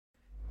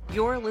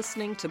You're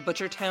listening to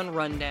Butchertown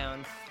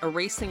Rundown, a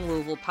Racing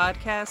Louisville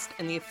podcast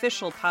and the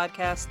official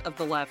podcast of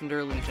the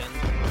Lavender Legion.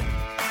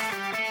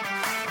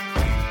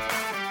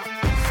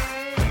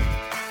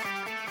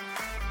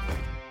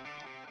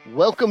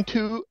 Welcome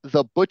to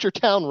the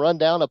Butchertown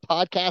Rundown, a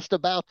podcast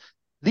about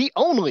the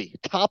only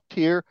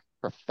top-tier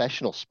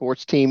professional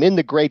sports team in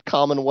the great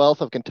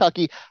Commonwealth of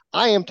Kentucky.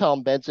 I am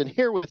Tom Benson,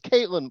 here with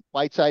Caitlin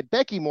Whiteside,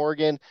 Becky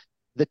Morgan.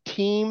 The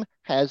team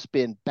has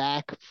been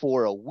back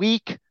for a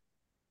week.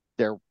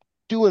 They're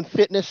doing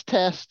fitness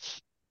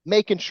tests,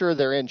 making sure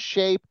they're in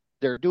shape.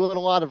 They're doing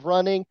a lot of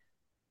running.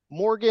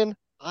 Morgan,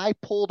 I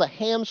pulled a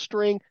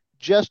hamstring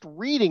just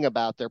reading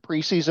about their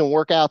preseason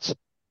workouts.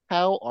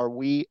 How are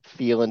we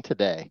feeling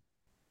today?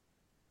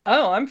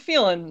 Oh, I'm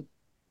feeling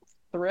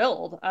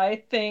thrilled.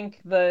 I think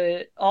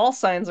that all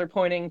signs are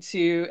pointing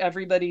to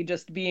everybody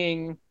just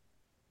being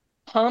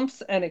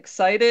pumped and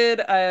excited.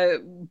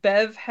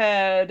 Bev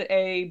had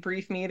a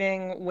brief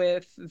meeting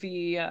with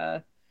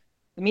the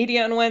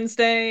media on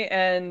Wednesday,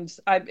 and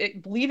I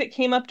believe it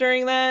came up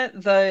during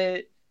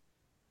that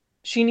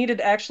she needed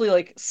to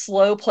actually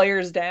slow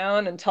players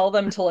down and tell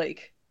them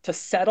to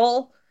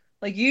settle.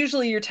 Like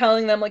usually you're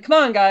telling them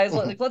come on guys,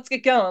 let's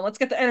get going, let's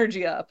get the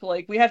energy up,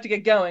 we have to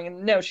get going.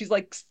 And no, she's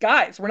like,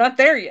 guys, we're not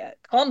there yet,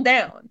 calm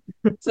down.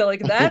 So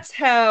that's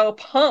how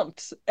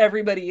pumped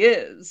everybody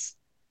is.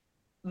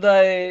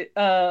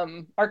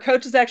 Our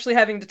coach is actually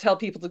having to tell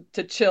people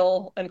to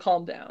chill and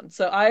calm down.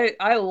 So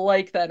I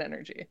like that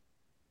energy.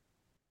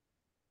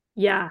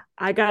 Yeah,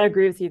 I gotta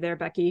agree with you there,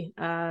 Becky.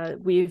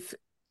 We've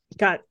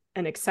got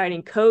an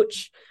exciting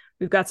coach.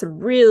 We've got some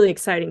really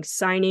exciting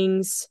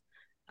signings.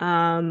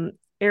 Aaron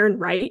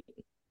Wright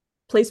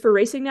plays for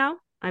Racing now.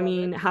 I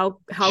mean, how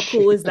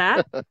cool is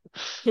that?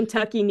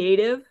 Kentucky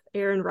native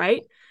Aaron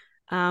Wright.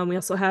 We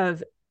also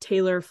have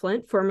Taylor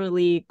Flint,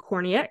 formerly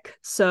Korniak.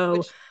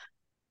 So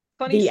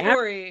funny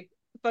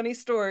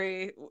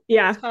story.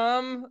 Yeah.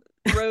 Tom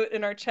wrote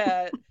in our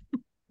chat,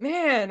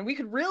 man, we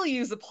could really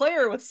use a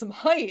player with some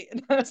height.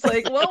 And I was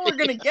like, well, we're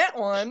going to get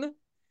one.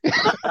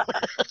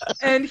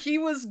 And he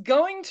was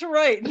going to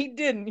write, and he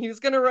didn't. He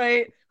was going to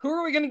write, who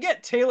are we going to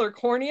get? Taylor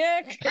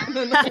Korniak? And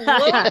then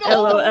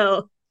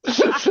LOL.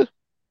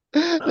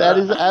 That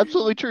is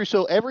absolutely true.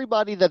 So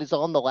everybody that is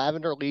on the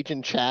Lavender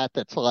Legion chat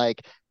that's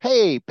like,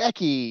 hey,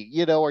 Becky,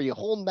 are you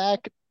holding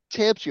back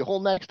tips? You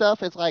holding back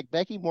stuff? It's like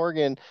Becky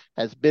Morgan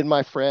has been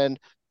my friend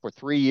for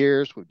 3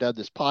 years. We've done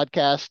this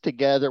podcast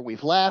together.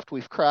 We've laughed,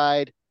 we've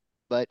cried,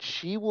 but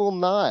she will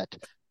not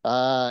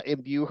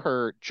imbue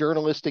her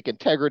journalistic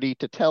integrity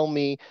to tell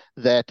me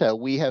that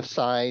we have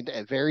signed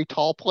a very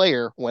tall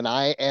player when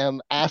I am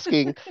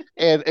asking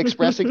and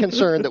expressing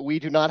concern that we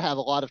do not have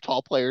a lot of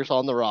tall players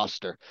on the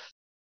roster.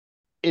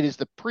 It is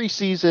the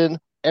preseason.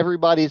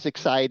 Everybody's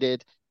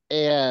excited.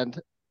 And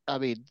I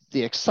mean,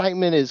 the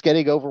excitement is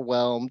getting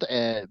overwhelmed.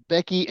 And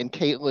Becky and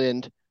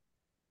Caitlin,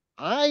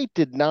 I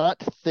did not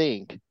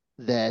think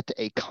that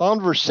a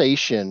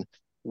conversation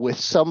with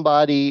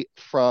somebody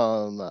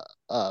from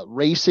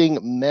racing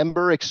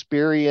member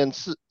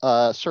experience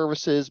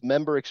services,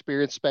 member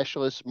experience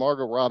specialist,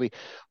 Margot Robbie,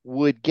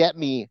 would get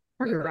me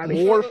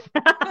more.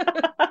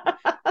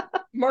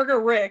 Margot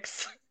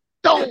Ricks.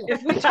 Oh!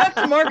 If we talked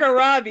to Margot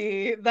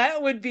Robbie,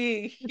 that would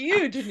be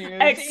huge news.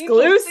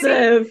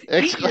 Exclusive.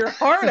 Eat your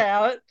heart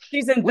out.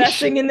 She's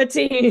investing in the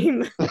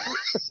team.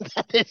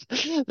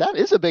 that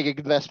is a big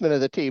investment of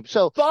the team.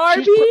 So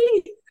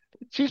Barbie.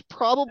 She's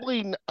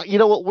probably, you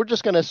know what, we're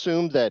just going to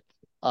assume that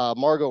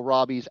Margot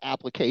Robbie's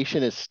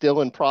application is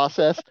still in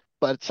process,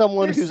 but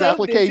someone whose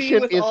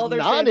application is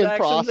not in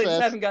process, they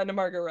just haven't gotten to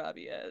Margot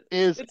Robbie yet,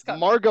 is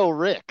Margot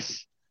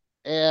Ricks.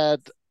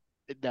 And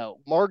no,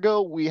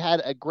 Margot, we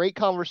had a great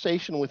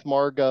conversation with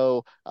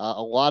Margot,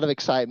 a lot of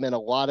excitement, a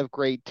lot of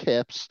great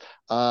tips.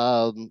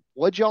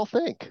 What'd y'all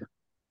think?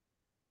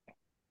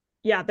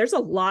 Yeah, there's a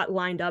lot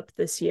lined up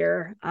this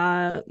year.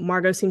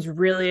 Margot seems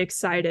really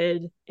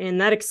excited, and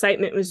that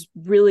excitement was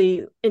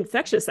really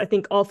infectious. I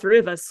think all three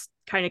of us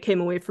kind of came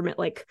away from it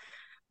like,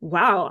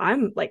 wow,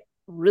 I'm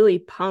really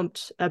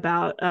pumped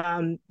about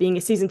being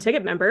a season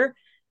ticket member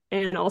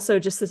and also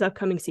just this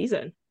upcoming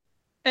season.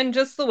 And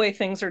just the way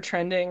things are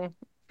trending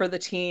for the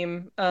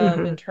team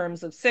in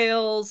terms of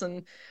sales,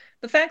 and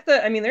the fact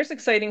that, I mean, there's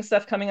exciting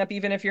stuff coming up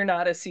even if you're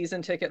not a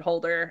season ticket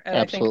holder. And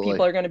absolutely. I think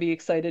people are going to be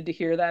excited to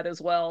hear that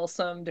as well.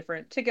 Some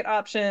different ticket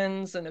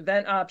options and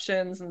event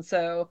options. And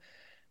so,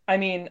 I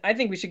mean, I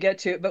think we should get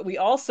to it. But we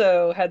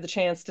also had the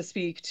chance to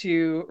speak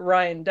to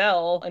Ryan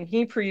Dell, and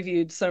he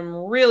previewed some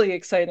really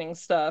exciting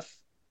stuff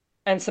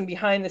and some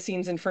behind the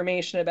scenes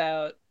information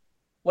about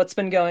what's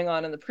been going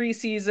on in the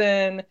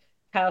preseason,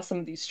 how some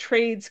of these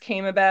trades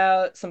came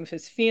about, some of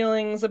his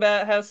feelings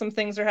about how some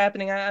things are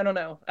happening. I don't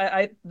know.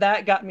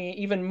 That got me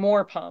even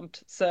more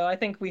pumped. So I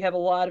think we have a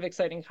lot of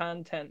exciting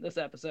content this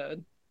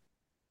episode.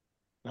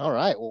 All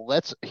right. Well,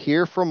 let's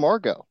hear from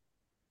Margot.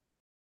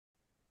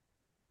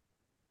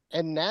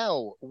 And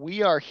now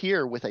we are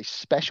here with a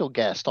special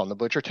guest on the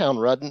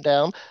Butchertown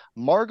Rundown,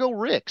 Margot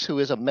Ricks, who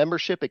is a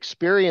membership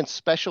experience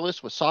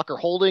specialist with Soccer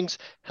Holdings,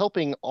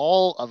 helping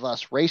all of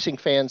us racing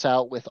fans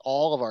out with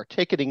all of our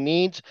ticketing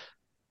needs.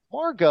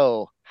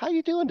 Margot, how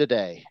you doing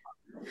today?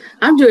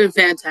 I'm doing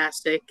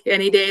fantastic.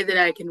 Any day that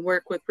I can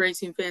work with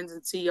racing fans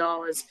and see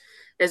y'all is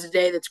a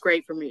day that's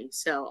great for me.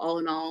 So all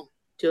in all,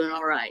 doing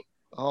all right.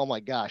 Oh my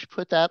gosh,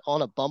 put that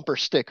on a bumper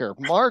sticker.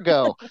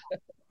 Margot,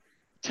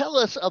 tell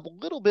us a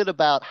little bit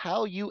about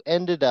how you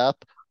ended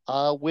up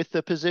with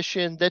the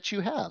position that you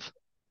have.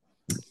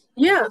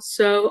 Yeah,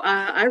 so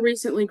I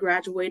recently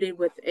graduated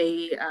with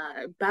a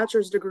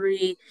bachelor's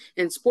degree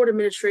in sport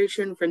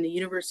administration from the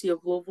University of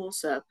Louisville.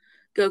 So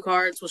go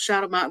Cards, we'll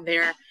shout them out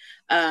there.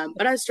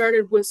 But I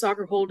started with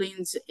Soccer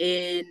Holdings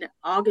in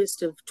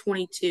August of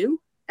 22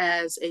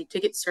 as a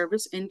ticket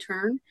service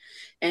intern.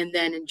 And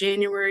then in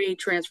January,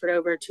 transferred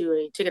over to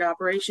a ticket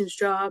operations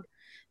job.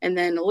 And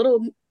then a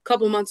little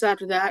couple months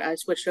after that, I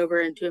switched over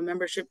into a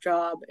membership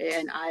job,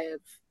 and I have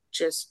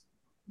just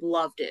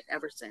loved it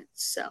ever since.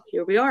 So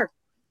here we are.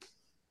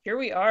 Here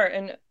we are.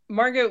 And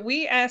Margot,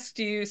 we asked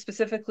you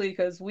specifically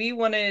because we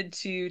wanted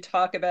to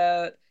talk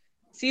about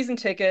season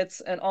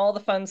tickets and all the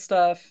fun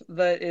stuff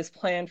that is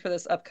planned for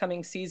this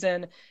upcoming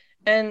season.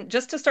 And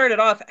just to start it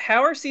off,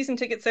 how are season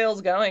ticket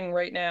sales going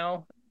right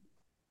now?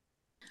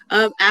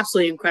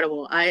 Absolutely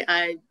incredible.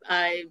 I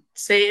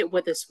say it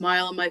with a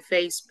smile on my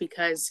face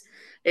because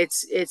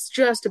it's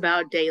just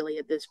about daily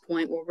at this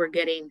point where we're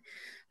getting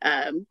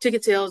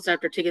ticket sales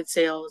after ticket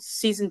sales,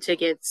 season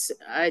tickets,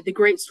 the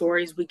great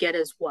stories we get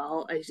as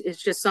well.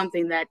 It's just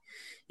something that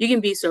you can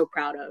be so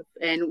proud of,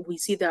 and we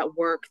see that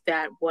work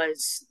that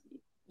was,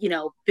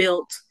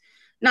 built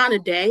not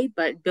in a day,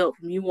 but built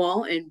from you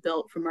all and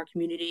built from our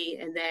community.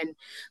 And then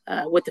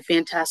with the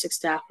fantastic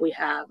staff we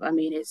have, I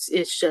mean,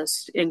 it's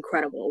just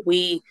incredible.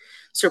 We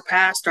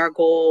surpassed our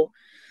goal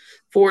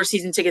for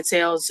season ticket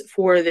sales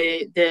for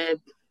the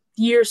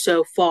year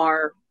so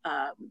far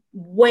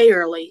way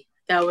early.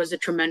 That was a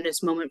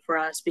tremendous moment for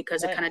us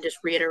because it kind of just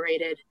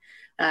reiterated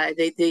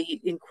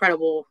the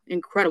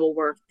incredible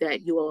work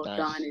that you all have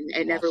done and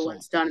awesome.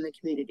 Everyone's done in the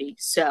community.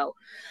 So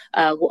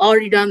we've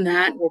already done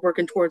that. We're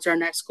working towards our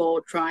next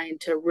goal, trying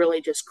to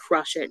really just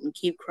crush it and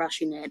keep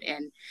crushing it.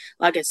 And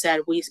like I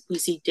said, we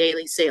see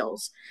daily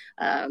sales,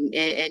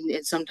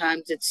 and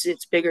sometimes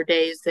it's bigger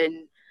days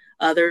than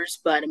others.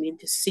 But I mean,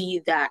 to see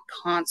that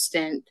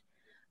constant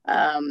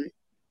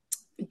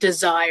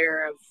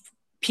desire of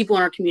people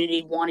in our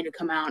community wanting to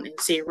come out and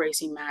see a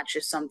racing match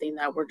is something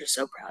that we're just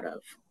so proud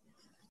of.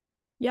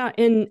 Yeah,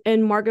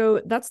 and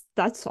Margot,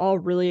 that's all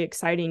really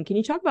exciting. Can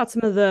you talk about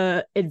some of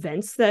the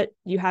events that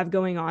you have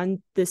going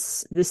on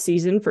this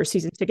season for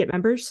season ticket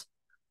members?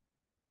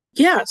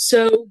 Yeah,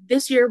 so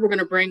this year we're going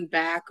to bring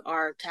back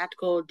our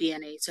tactical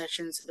DNA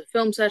sessions, the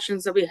film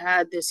sessions that we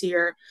had this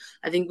year.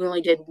 I think we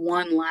only did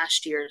one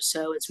last year,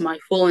 so it's my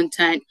full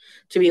intent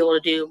to be able to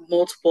do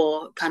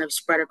multiple kind of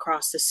spread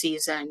across the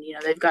season. You know,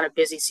 they've got a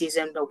busy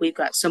season, but we've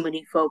got so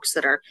many folks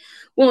that are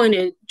willing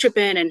to chip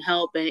in and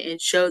help and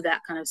show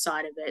that kind of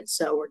side of it.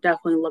 So we're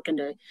definitely looking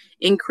to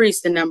increase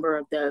the number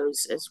of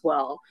those as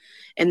well.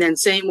 And then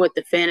same with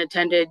the fan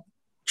attended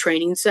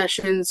training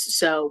sessions.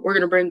 So we're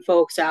going to bring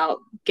folks out,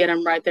 get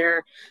them right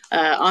there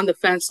on the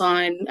fence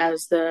line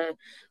as the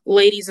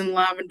ladies in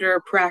lavender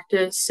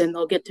practice, and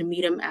they'll get to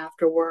meet them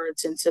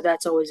afterwards. And so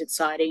that's always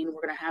exciting.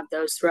 We're going to have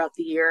those throughout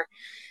the year.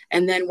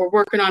 And then we're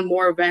working on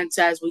more events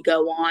as we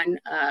go on.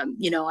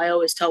 I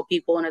always tell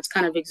people, and it's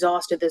kind of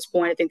exhausted at this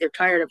point, I think they're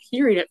tired of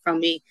hearing it from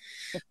me,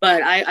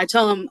 but I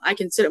tell them I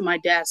can sit at my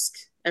desk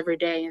every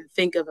day and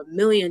think of a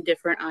million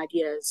different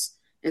ideas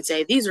and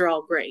say, these are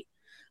all great.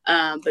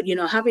 But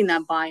having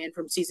that buy-in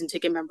from season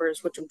ticket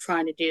members, which I'm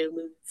trying to do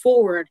moving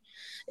forward,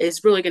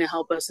 is really going to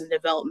help us in the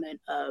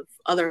development of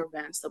other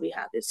events that we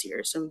have this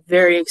year. So I'm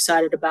very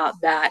excited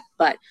about that.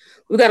 But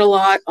we've got a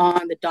lot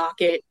on the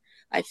docket.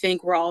 I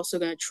think we're also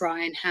going to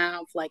try and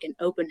have like an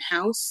open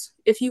house,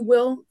 if you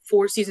will,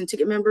 for season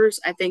ticket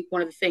members. I think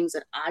one of the things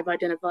that I've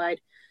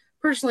identified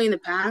personally in the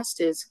past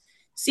is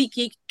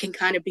SeatGeek can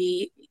kind of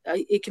be,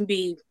 it can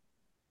be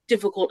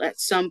difficult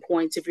at some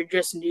points if you're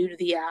just new to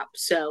the app.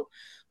 So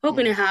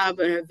hoping to have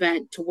an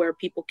event to where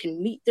people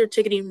can meet their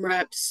ticketing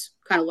reps,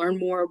 kind of learn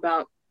more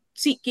about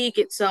SeatGeek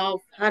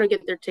itself, how to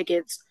get their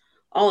tickets,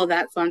 all of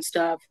that fun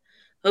stuff.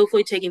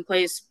 Hopefully taking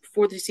place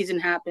before the season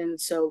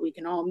happens so we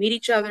can all meet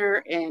each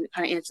other and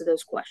kind of answer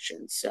those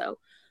questions. So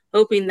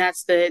hoping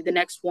that's the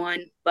next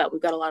one, but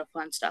we've got a lot of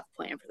fun stuff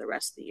planned for the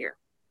rest of the year.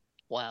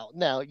 Wow.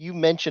 Now, you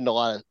mentioned a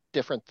lot of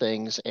different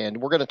things, and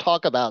we're going to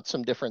talk about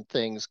some different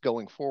things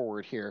going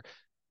forward here.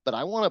 But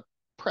I want to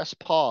press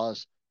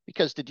pause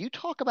because did you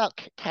talk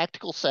about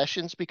tactical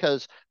sessions?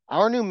 Because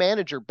our new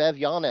manager, Bev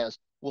Yanez,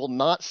 will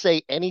not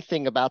say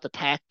anything about the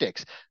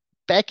tactics.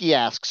 Becky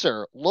asks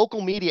her,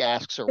 local media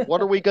asks her,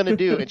 what are we going to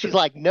do? And she's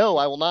like, no,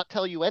 I will not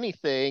tell you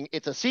anything.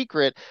 It's a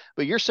secret.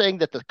 But you're saying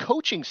that the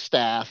coaching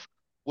staff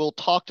will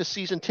talk to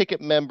season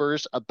ticket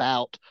members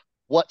about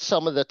what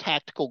some of the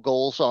tactical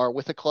goals are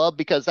with the club,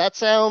 because that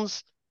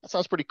sounds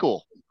pretty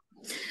cool.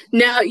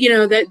 Now,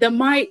 that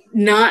might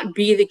not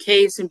be the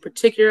case in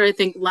particular. I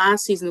think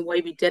last season, the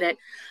way we did it,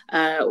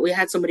 we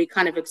had somebody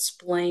kind of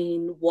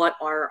explain what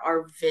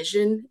our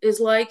vision is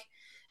like.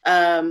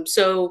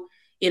 So,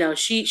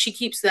 she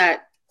keeps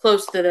that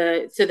close to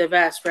the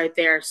vest right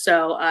there.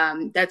 So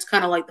that's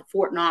kind of like the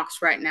Fort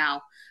Knox right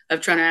now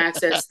of trying to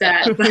access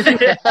that.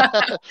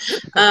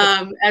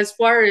 As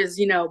far as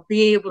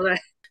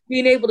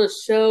being able to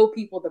show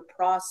people the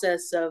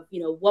process of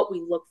what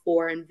we look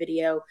for in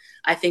video,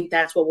 I think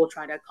that's what we'll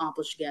try to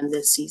accomplish again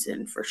this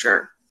season for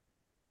sure.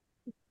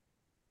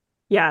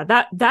 Yeah,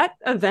 that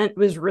event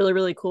was really,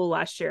 really cool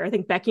last year. I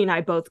think Becky and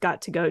I both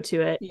got to go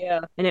to it.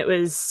 Yeah. And it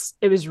was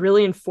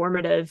really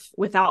informative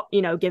without,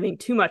 giving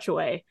too much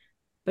away,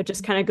 but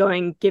just kind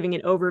of giving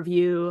an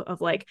overview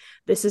of like,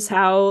 this is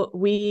how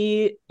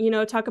we,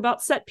 talk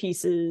about set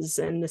pieces,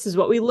 and this is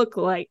what we look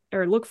like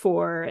or look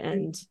for.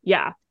 And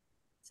yeah.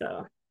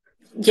 So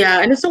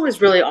yeah, and it's always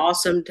really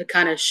awesome to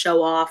kind of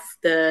show off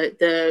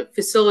the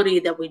facility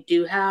that we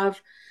do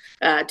have.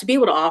 To be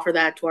able to offer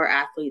that to our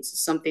athletes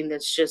is something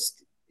that's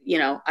just,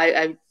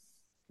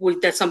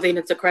 that's something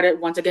that's a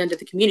credit once again to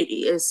the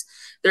community. Is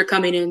they're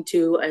coming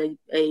into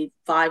a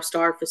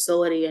 5-star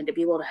facility, and to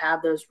be able to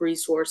have those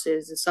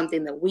resources is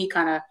something that we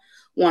kind of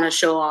want to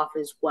show off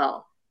as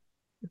well.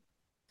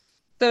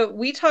 So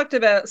we talked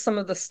about some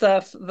of the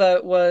stuff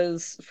that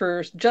was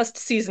for just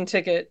season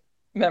ticket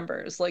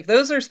members. Like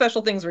those are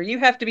special things where you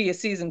have to be a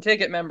season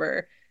ticket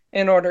member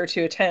in order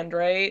to attend,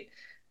 right?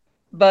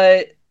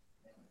 But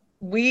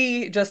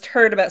we just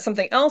heard about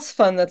something else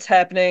fun that's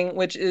happening,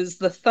 which is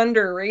the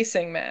Thunder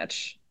Racing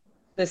match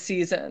this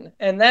season.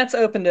 And that's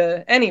open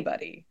to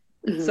anybody.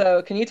 Mm-hmm.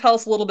 So can you tell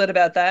us a little bit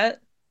about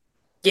that?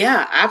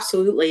 Yeah,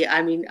 absolutely.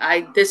 I mean,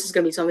 this is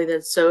going to be something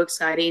that's so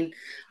exciting.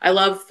 I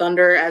love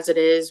Thunder as it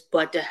is,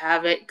 but to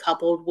have it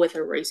coupled with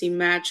a racing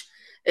match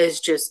is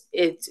just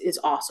it's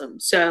awesome.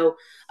 So,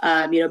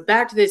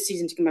 back to this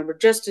season ticket member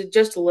just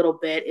a little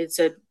bit. It's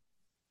a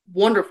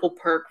wonderful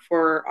perk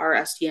for our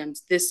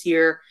STMs this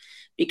year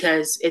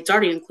because it's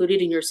already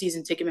included in your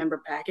season ticket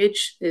member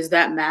package is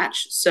that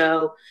match.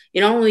 So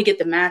you not only get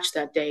the match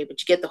that day,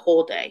 but you get the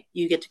whole day.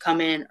 You get to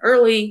come in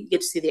early, you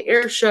get to see the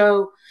air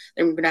show.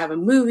 Then we're going to have a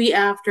movie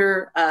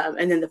after,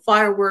 and then the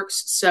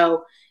fireworks.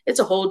 So it's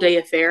a whole day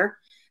affair.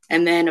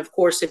 And then, of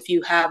course, if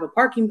you have a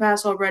parking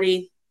pass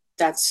already,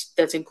 that's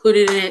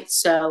included in it.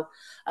 So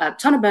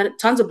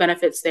tons of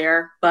benefits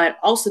there. But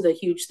also the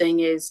huge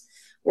thing is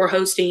we're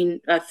hosting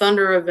a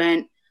Thunder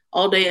event,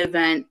 all-day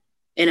event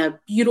in a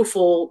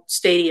beautiful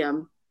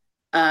stadium.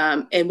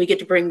 And we get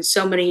to bring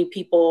so many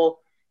people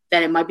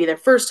that it might be their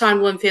first time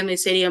to Lynn Family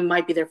Stadium,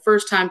 might be their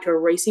first time to a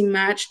racing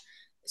match.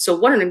 So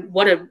what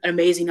an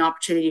amazing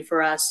opportunity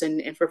for us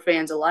and for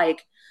fans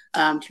alike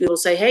to be able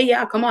to say, hey,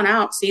 yeah, come on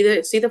out, see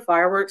the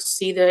fireworks,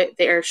 see the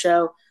air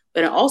show,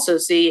 but also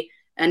see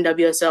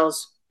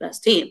NWSL's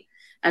best team.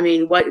 I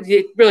mean,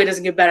 it really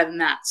doesn't get better than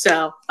that.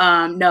 So,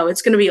 no,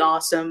 it's going to be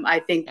awesome.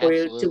 I think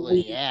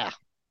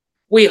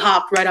we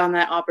hopped right on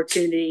that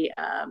opportunity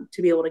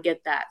to be able to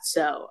get that.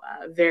 So,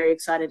 very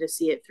excited to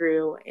see it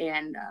through,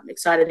 and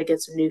excited to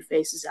get some new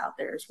faces out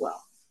there as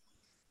well.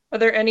 Are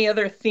there any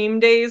other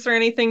theme days or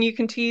anything you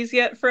can tease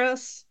yet for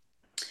us?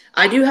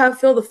 I do have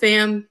Phil the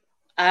Fam.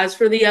 As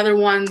for the other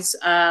ones,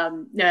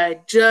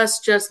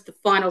 just the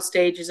final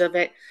stages of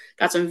it.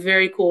 Got some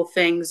very cool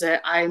things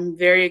that I'm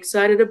very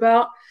excited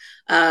about.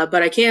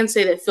 But I can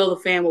say that Phil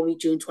the Fan will be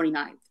June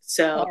 29th.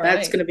 So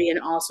that's going to be an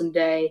awesome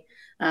day.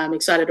 I'm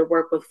excited to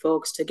work with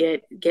folks to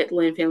get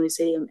Lynn Family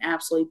Stadium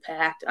absolutely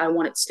packed. I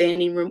want it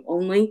standing room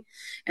only.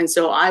 And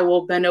so I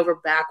will bend over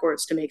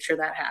backwards to make sure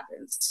that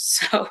happens.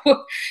 So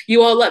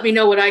you all let me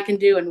know what I can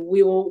do and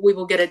we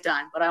will get it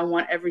done. But I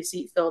want every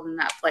seat filled in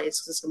that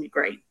place because it's going to be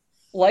great.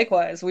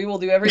 Likewise, we will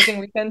do everything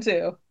we can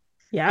too.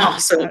 Yeah,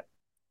 awesome.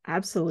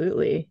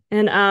 Absolutely.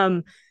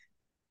 And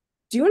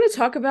do you want to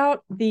talk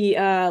about the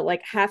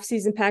half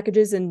season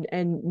packages and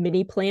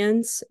mini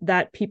plans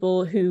that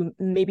people who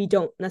maybe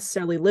don't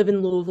necessarily live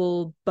in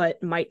Louisville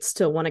but might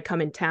still want to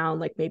come in town?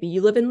 Like maybe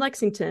you live in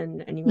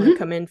Lexington and you want to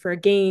come in for a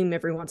game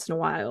every once in a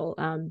while.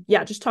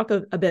 Just talk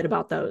a bit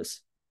about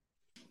those.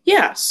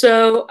 Yeah,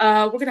 so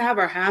we're going to have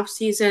our half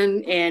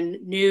season and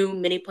new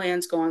mini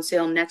plans go on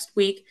sale next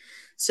week.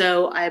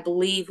 So I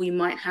believe we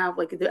might have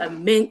like a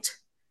mint,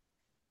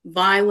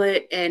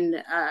 violet,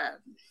 and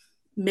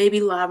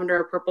maybe lavender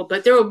or purple,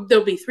 but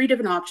there'll be 3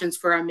 different options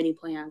for our mini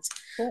plans.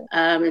 Cool.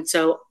 And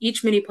so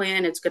each mini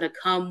plan, it's going to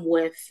come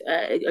with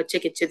a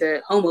ticket to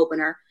the home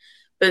opener,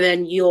 but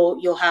then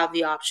you'll have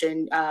the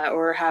option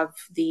or have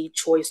the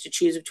choice to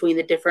choose between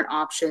the different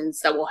options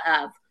that will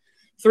have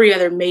 3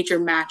 other major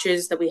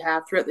matches that we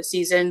have throughout the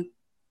season.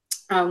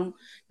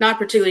 Not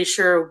particularly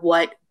sure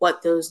what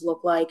those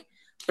look like,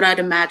 but I'd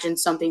imagine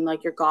something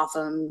like your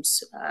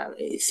Gothams,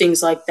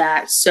 things like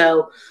that.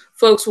 So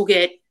folks will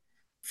get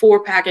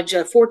 4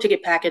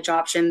 ticket package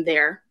option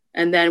there.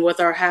 And then with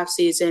our half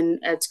season,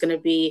 it's going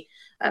to be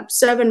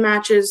 7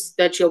 matches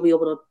that you'll be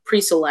able to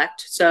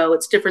pre-select. So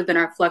it's different than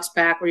our flex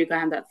pack where you can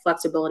have that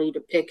flexibility to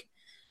pick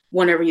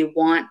whenever you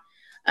want.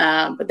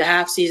 But the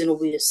half season will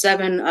be the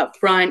 7 up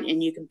front,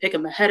 and you can pick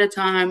them ahead of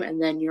time,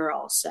 and then you're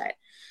all set.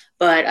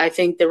 But I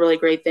think the really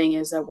great thing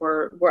is that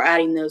we're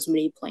adding those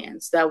mini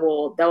plans that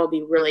will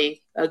be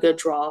really a good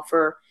draw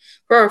for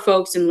our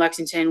folks in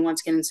Lexington,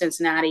 once again in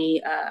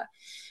Cincinnati.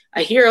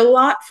 I hear a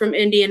lot from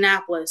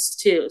Indianapolis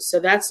too, so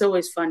that's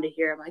always fun to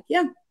hear. I'm like,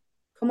 yeah,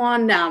 come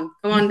on down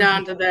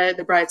to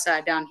the bright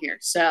side down here.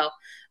 So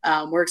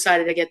we're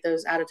excited to get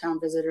those out of town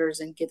visitors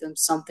and give them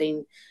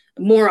something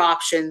more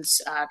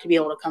options to be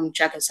able to come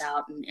check us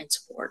out and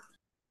support.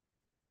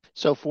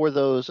 So for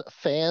those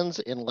fans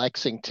in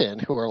Lexington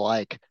who are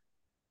like,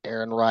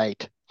 Aaron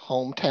Wright,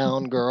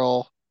 hometown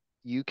girl,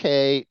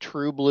 UK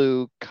True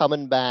Blue,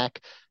 coming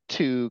back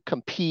to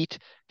compete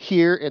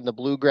here in the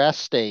Bluegrass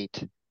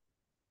State,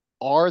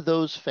 are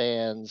those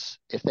fans,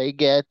 if they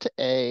get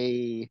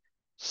a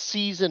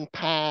season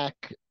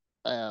pack,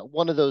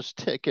 one of those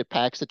ticket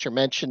packs that you're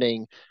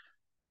mentioning,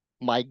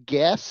 my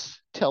guess,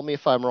 tell me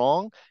if I'm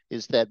wrong,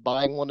 is that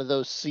buying one of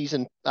those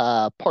season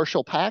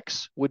partial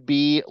packs would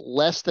be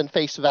less than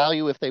face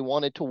value if they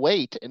wanted to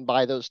wait and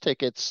buy those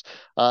tickets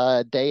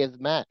day of the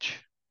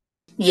match.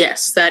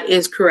 Yes, that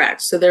is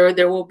correct. So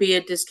there will be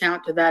a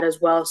discount to that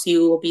as well. So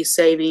you will be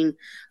saving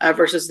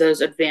versus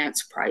those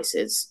advanced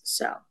prices.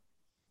 So.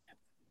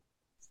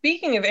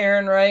 Speaking of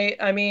Aaron Wright,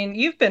 I mean,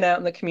 you've been out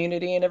in the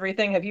community and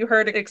everything. Have you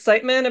heard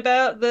excitement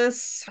about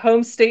this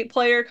home state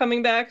player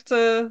coming back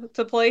to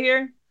play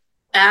here?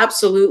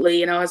 Absolutely.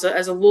 You know, as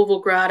a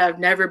Louisville grad, I've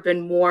never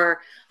been more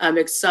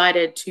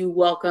excited to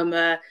welcome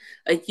a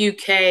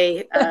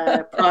UK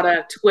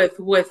product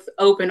with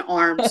open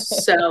arms.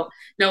 So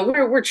no,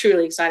 we're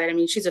truly excited. I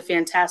mean, she's a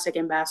fantastic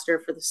ambassador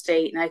for the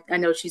state, and I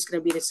know she's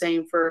going to be the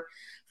same for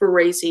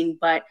racing.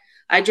 But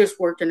I just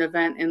worked an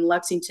event in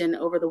Lexington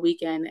over the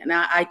weekend, and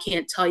I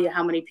can't tell you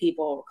how many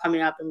people were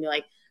coming up and be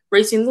like,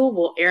 Racing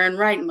Louisville, Aaron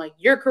Wright. I'm like,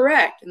 you're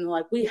correct. And they're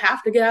like, we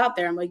have to get out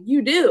there. I'm like,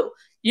 you do.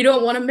 You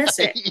don't want to miss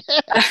it.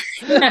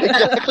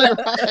 Exactly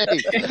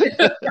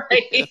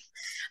right.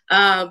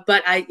 Right.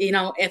 But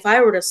if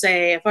I were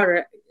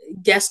to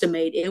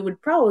guesstimate, it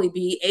would probably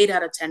be 8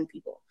 out of 10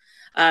 people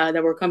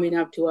that were coming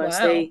up to us.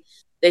 Wow.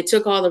 They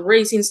took all the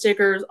racing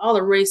stickers, all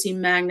the racing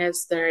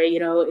magnets.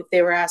 If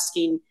they were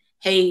asking,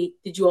 hey,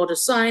 did you all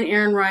just sign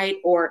Aaron Wright?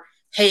 Or,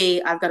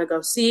 hey, I've got to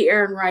go see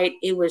Aaron Wright.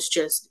 It was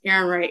just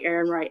Aaron Wright,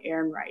 Aaron Wright,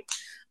 Aaron Wright.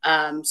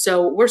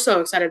 So we're so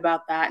excited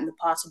about that and the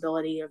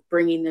possibility of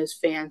bringing those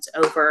fans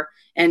over,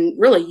 and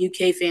really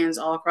UK fans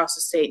all across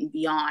the state and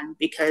beyond,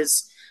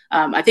 because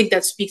I think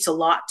that speaks a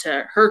lot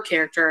to her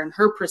character and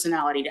her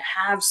personality to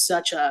have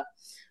such a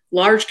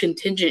large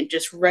contingent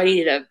just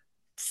ready to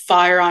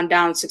fire on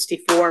down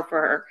 64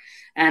 for her.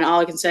 And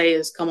all I can say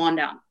is, come on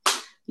down.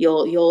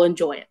 You'll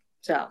enjoy it.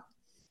 So.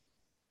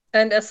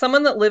 And as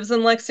someone that lives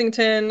in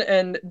Lexington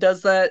and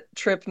does that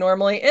trip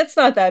normally, it's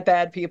not that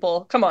bad,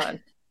 people. Come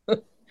on.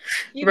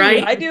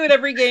 Right. I do it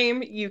every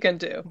game. You can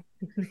do.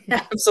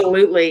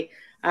 Absolutely.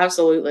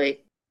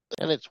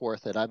 And it's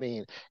worth it. I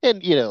mean,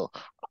 and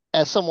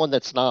as someone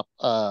that's not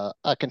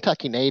a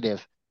Kentucky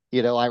native,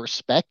 I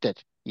respect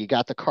it. You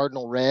got the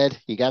Cardinal red,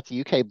 you got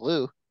the UK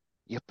blue,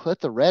 you put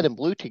the red and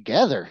blue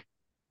together,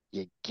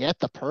 you get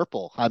the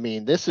purple. I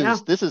mean, this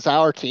is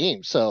our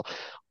team. So,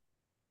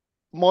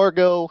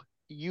 Margot,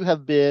 you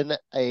have been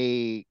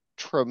a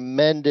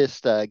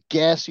tremendous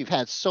guest. You've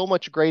had so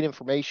much great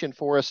information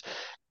for us.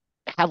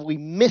 Have we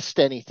missed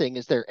anything?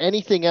 Is there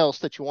anything else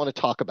that you want to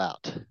talk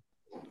about?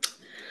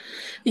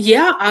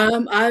 Yeah,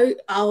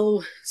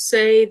 I'll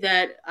say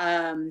that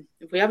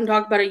if we haven't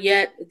talked about it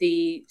yet,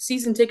 the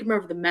season ticket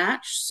member of the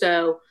match.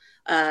 So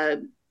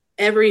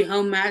every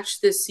home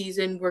match this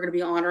season, we're going to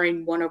be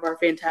honoring one of our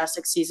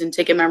fantastic season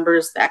ticket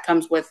members. That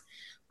comes with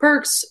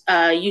perks,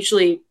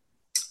 usually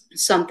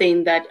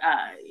something that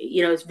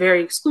is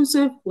very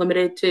exclusive,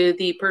 limited to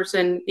the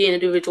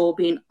individual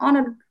being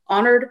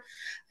honored.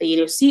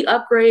 Seat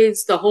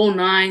upgrades, the whole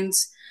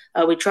nines.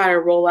 We try to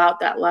roll out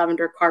that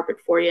lavender carpet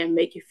for you and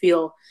make you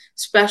feel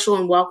special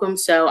and welcome.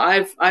 So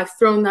I've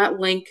thrown that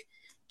link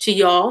to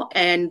y'all,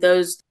 and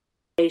those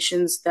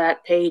nominations,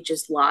 that page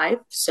is live.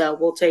 So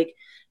we'll take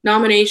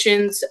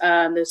nominations.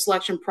 The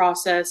selection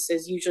process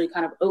is usually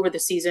kind of over the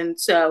season.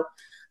 So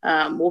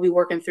we'll be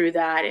working through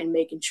that and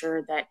making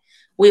sure that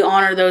we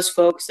honor those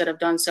folks that have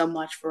done so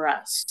much for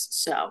us.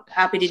 So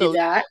happy to do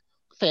that.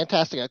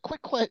 Fantastic. A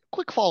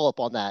quick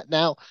follow-up on that.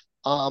 Now,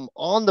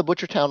 on the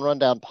Butchertown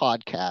Rundown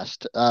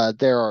podcast,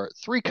 there are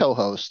 3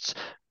 co-hosts.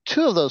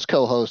 2 of those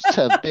co-hosts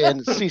have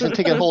been season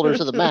ticket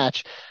holders of the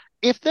match.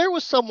 If there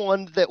was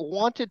someone that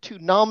wanted to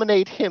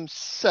nominate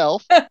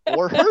himself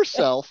or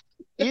herself,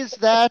 is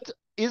that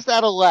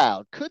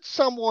allowed? Could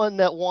someone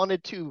that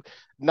wanted to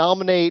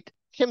nominate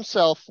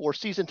himself for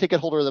season ticket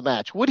holder of the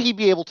match, would he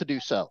be able to do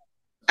so?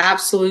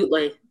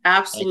 Absolutely.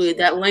 Excellent.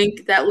 That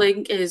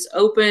link is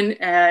open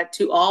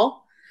to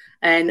all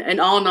and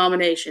all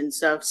nominations.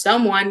 So if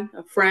someone,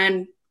 a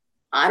friend,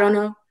 I don't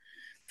know,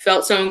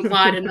 felt so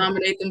inclined to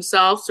nominate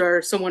themselves,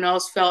 or someone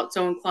else felt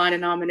so inclined to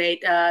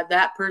nominate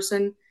that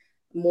person,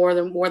 more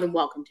than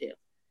welcome to.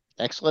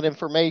 excellent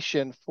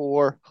information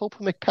for Hope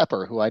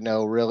McPepper, who I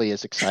know really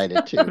is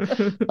excited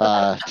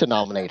to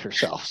nominate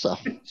herself. So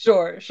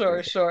Sure.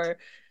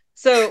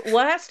 So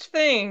last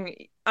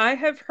thing, I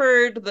have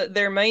heard that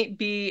there might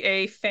be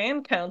a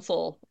fan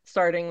council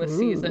starting this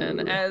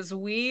season. As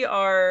we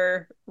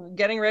are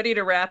getting ready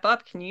to wrap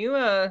up, can you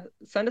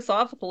send us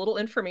off with a little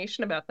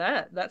information about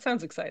that? That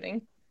sounds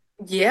exciting.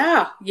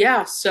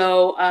 Yeah.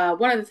 So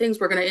one of the things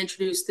we're going to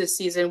introduce this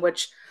season,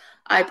 which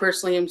I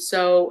personally am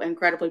so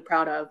incredibly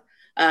proud of,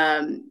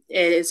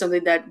 is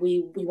something that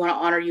we want to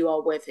honor you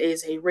all with,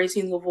 is a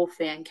Racing Louisville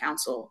Fan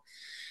Council.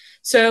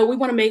 So we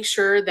want to make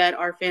sure that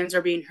our fans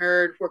are being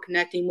heard. We're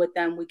connecting with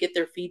them. We get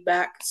their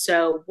feedback.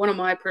 So one of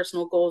my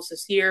personal goals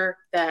this year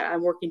that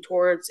I'm working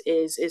towards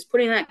is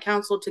putting that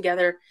council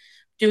together,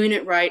 doing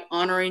it right,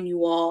 honoring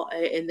you all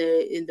in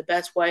the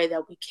best way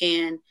that we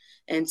can.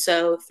 And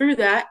so through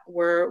that,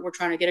 we're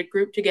trying to get a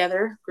group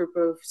together, group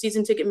of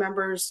season ticket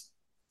members,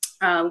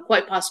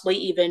 quite possibly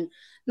even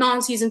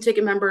non-season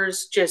ticket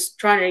members, just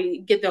trying to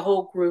get the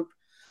whole group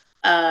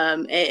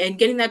and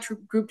getting that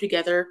group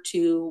together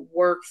to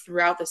work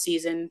throughout the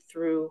season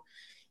through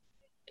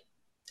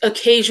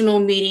occasional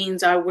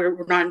meetings.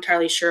 We're not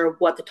entirely sure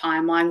what the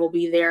timeline will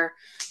be there,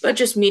 but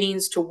just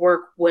meetings to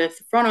work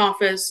with front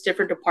office,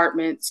 different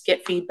departments,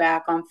 get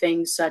feedback on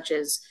things such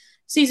as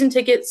season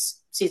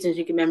tickets, season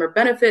ticket member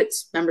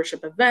benefits,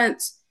 membership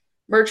events,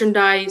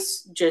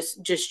 merchandise,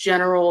 just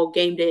general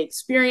game day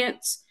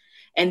experience.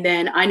 And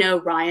then I know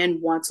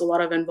Ryan wants a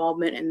lot of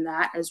involvement in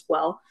that as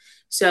well.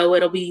 So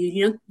it'll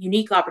be a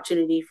unique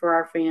opportunity for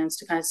our fans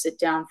to kind of sit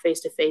down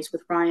face to face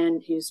with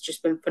Ryan, who's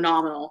just been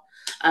phenomenal.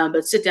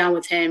 But sit down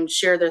with him,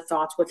 share their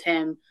thoughts with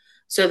him.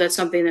 So that's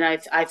something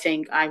that I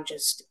think I'm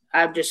just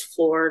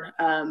floored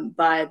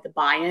by the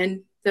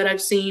buy-in that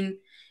I've seen.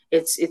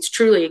 It's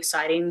truly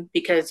exciting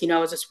because,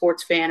 as a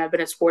sports fan, I've been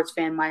a sports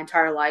fan my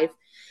entire life.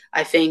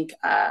 I think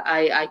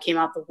I came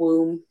out the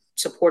womb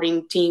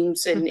supporting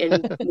teams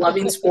and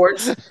loving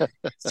sports.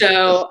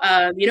 So,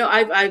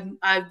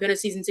 I've been a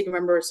season ticket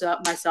member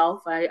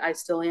myself. I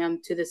still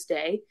am to this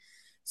day.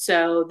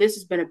 So this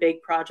has been a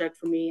big project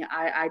for me.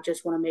 I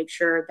just want to make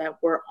sure that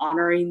we're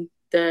honoring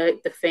the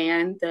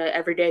fan, the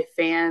everyday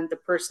fan, the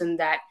person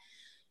that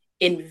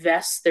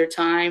invests their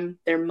time,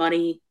 their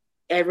money,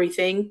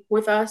 everything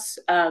with us.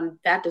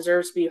 That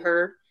deserves to be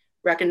heard,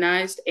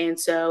 recognized. And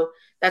so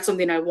that's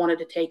something I wanted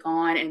to take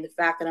on. And the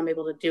fact that I'm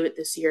able to do it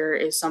this year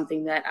is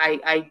something that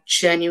I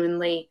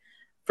genuinely,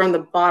 from the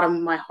bottom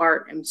of my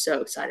heart, am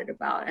so excited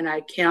about. And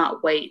I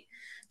cannot wait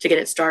to get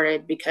it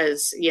started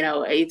because,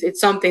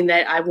 it's something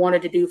that I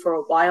wanted to do for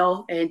a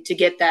while. And to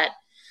get that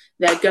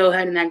go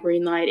ahead and that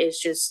green light is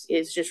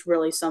just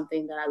really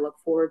something that I look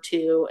forward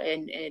to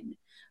and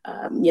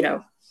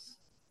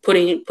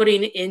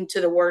putting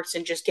into the works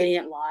and just getting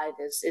it live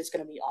is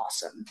going to be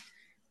awesome.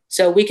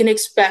 So we can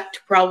expect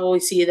to probably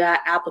see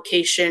that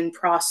application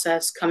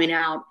process coming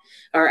out,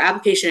 or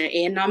application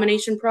and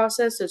nomination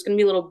process. So it's going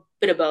to be a little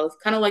bit of both,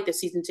 kind of like the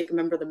season ticket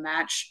member the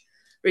match,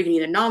 where you can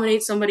either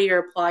nominate somebody or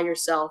apply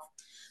yourself.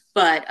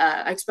 But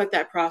I expect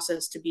that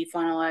process to be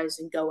finalized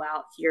and go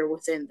out here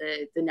within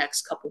the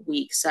next couple of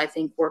weeks. I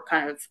think we're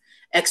kind of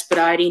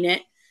expediting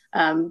it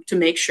to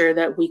make sure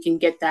that we can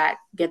get that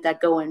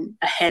going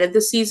ahead of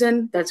the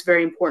season. That's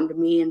very important to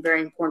me and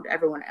very important to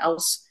everyone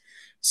else.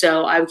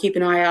 So I would keep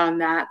an eye on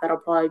that. That'll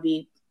probably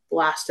be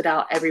blasted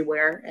out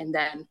everywhere. And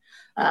then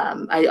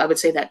I would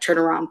say that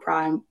turnaround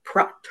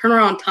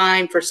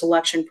time for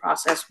selection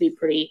process would be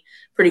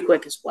pretty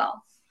quick as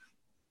well.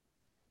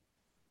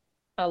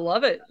 I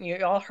love it.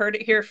 You all heard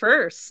it here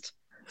first.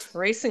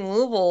 Racing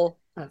Louisville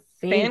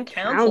fan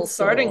council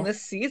starting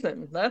this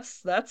season.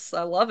 That's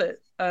I love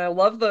it. I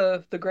love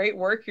the great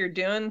work you're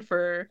doing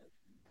for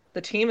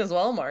the team as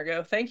well,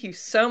 Margot. Thank you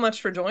so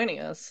much for joining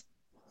us.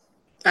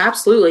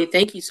 Absolutely.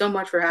 Thank you so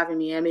much for having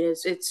me. I mean,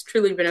 it's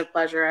truly been a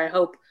pleasure. I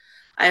hope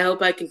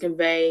I can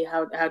convey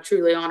how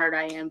truly honored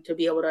I am to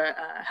be able to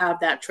have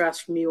that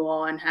trust from you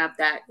all and have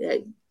that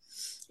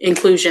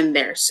inclusion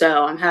there.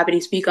 So I'm happy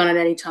to speak on it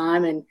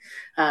anytime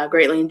and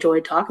greatly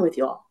enjoyed talking with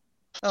you all.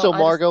 So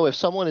Margot, if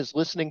someone is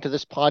listening to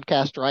this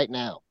podcast right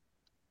now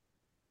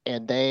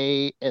and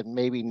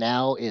maybe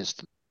now is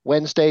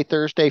Wednesday,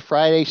 Thursday,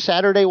 Friday,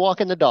 Saturday,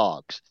 walking the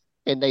dogs,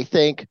 and they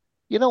think,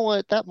 you know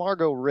what, that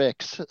Margot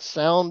Ricks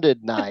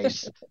sounded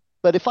nice.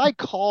 But if I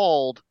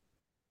called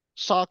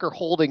Soccer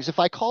Holdings, if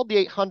I called the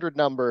 800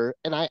 number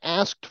and I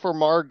asked for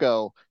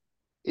Margot,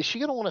 is she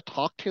going to want to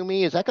talk to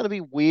me? Is that going to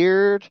be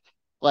weird?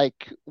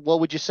 Like,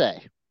 what would you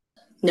say?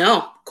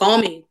 No, call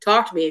me,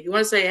 talk to me. If you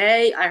want to say,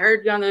 hey, I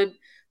heard you on the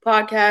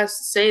podcast,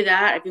 say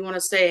that. If you want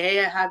to say,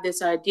 hey, I have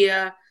this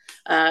idea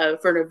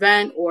for an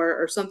event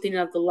or something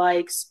of the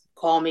likes,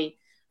 call me.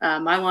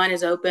 My line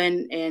is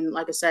open. And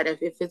like I said,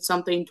 if it's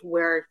something to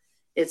where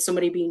it's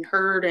somebody being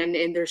heard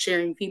and they're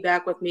sharing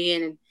feedback with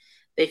me and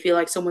they feel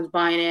like someone's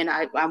buying in,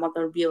 I want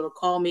them to be able to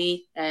call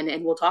me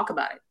and we'll talk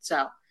about it.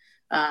 So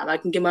I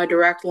can give my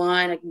direct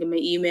line. I can give my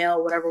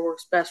email, whatever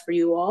works best for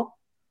you all.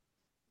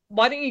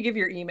 Why don't you give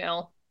your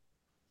email?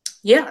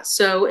 Yeah,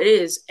 so it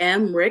is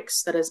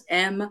mricks, that is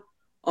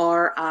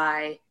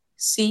RICKS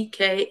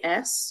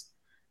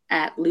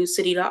at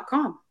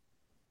lucidity.com.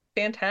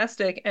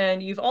 Fantastic.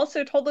 And you've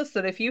also told us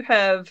that if you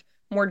have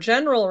more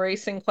general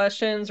racing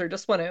questions or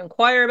just want to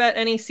inquire about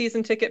any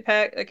season ticket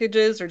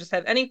packages or just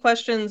have any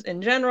questions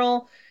in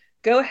general,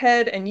 go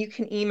ahead and you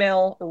can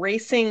email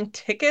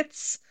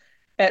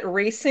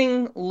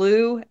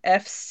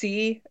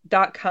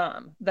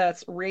racingtickets@racinglufc.com.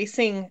 That's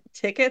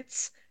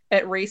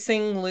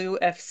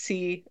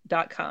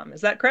racingtickets@racinglufc.com.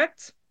 Is that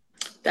correct?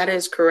 That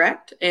is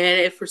correct.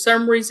 And if for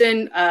some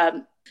reason,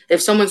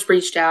 if someone's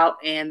reached out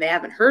and they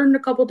haven't heard in a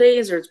couple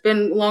days or it's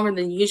been longer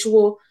than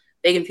usual,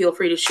 they can feel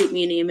free to shoot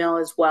me an email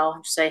as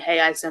well. Just say, hey,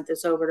 I sent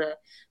this over to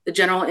the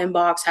general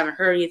inbox, haven't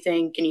heard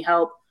anything. Can you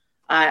help?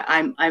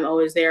 I'm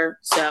always there.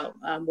 So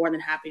I'm more than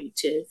happy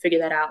to figure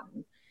that out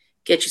and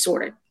get you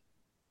sorted.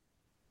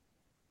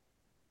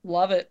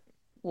 Love it.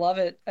 Love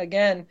it.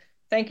 Again,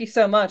 thank you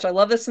so much. I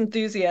love this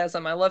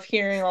enthusiasm. I love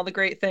hearing all the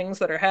great things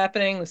that are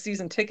happening, the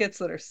season tickets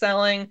that are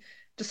selling.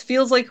 Just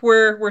feels like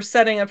we're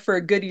setting up for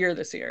a good year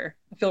this year.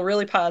 I feel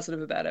really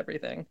positive about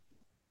everything.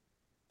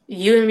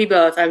 You and me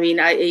both. I mean,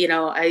 I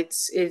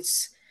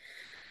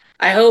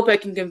hope I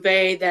can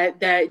convey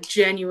that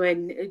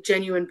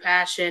genuine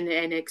passion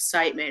and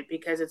excitement,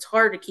 because it's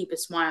hard to keep a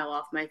smile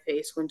off my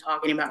face when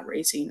talking about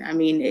racing. I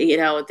mean,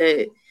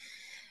 the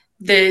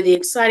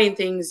exciting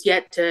things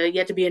yet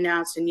to be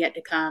announced and yet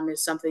to come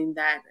is something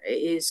that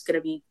is going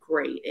to be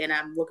great, and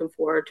I'm looking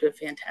forward to a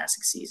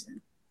fantastic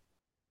season.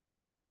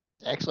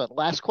 Excellent.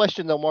 Last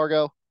question though,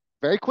 Margot.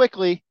 Very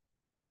quickly,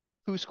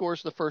 who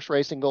scores the first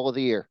racing goal of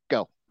the year?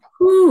 Go.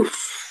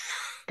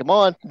 Oof. Come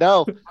on.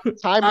 No.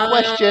 Time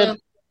question.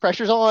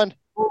 Pressure's on.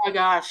 Oh my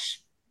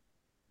gosh.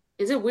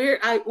 Is it weird?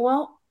 You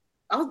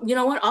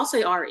know what? I'll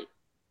say Ari.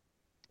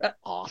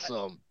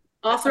 Awesome.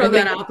 I'll throw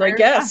that out there. Great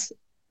guess.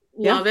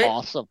 Love it.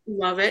 Awesome.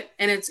 Love it.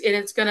 And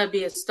it's gonna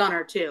be a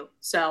stunner too.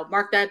 So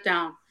mark that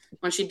down.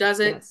 When she does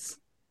it, yes,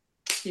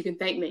 you can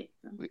thank me.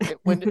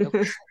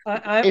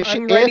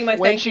 I'm writing my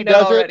thank you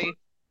note already.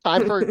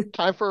 Time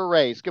for a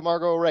raise. Give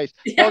Margot a raise.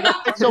 Margot,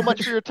 thanks so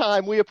much for your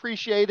time. We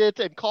appreciate it.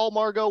 And call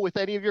Margot with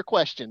any of your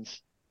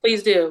questions.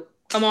 Please do.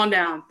 Come on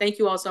down. Thank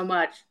you all so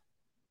much.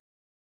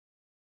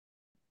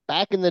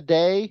 Back in the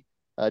day,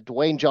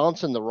 Dwayne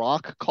Johnson, The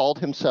Rock, called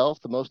himself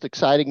the most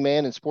exciting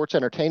man in sports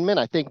entertainment.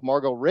 I think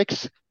Margot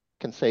Ricks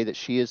can say that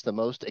she is the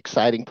most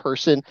exciting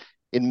person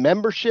in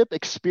membership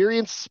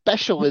experience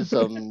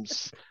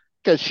specialisms.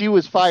 Because she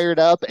was fired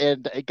up,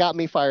 and it got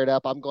me fired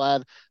up. I'm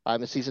glad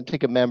I'm a season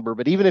ticket member.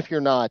 But even if you're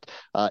not,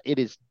 it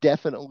is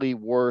definitely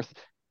worth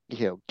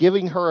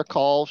giving her a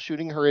call,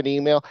 shooting her an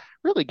email.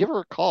 Really, give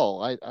her a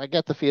call. I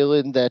get the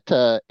feeling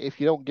that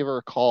if you don't give her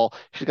a call,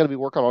 she's going to be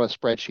working on a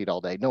spreadsheet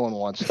all day. No one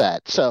wants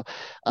that. So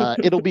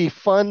it'll be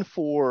fun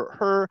for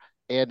her.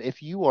 And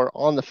if you are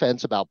on the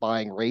fence about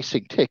buying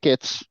racing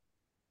tickets,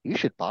 you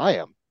should buy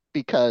them.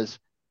 Because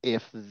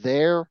if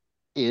there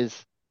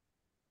is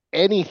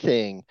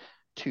anything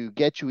to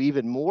get you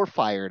even more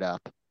fired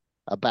up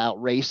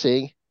about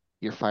racing,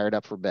 you're fired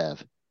up for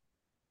Bev.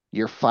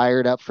 You're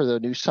fired up for the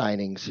new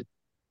signings.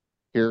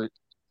 You're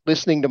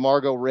listening to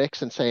Margot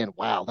Ricks and saying,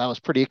 wow, that was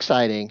pretty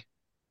exciting.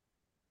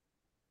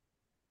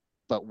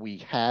 But we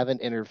have an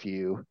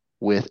interview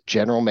with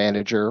General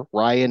Manager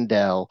Ryan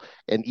Dell.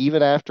 And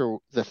even after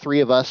the three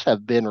of us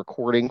have been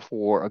recording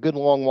for a good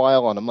long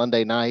while on a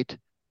Monday night,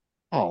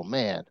 oh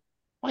man,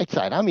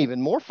 Whiteside, I'm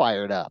even more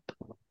fired up.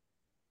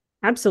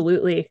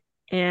 Absolutely.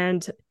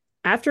 And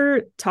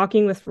after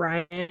talking with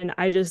Ryan,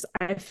 I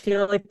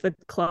feel like the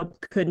club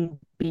couldn't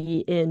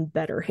be in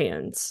better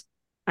hands.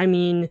 I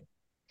mean,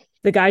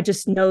 the guy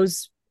just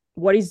knows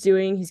what he's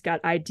doing. He's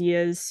got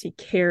ideas. He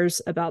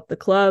cares about the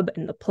club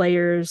and the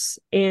players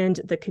and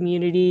the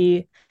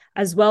community,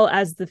 as well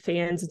as the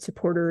fans and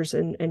supporters,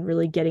 and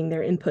really getting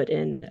their input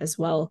in as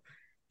well.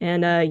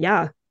 And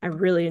I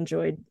really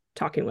enjoyed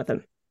talking with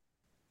him.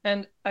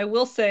 And I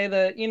will say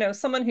that,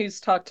 someone who's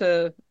talked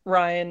to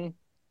Ryan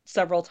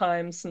several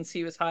times since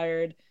he was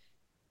hired,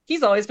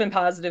 he's always been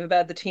positive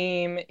about the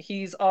team.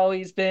 He's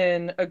always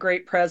been a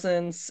great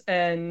presence,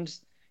 and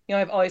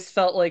I've always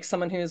felt like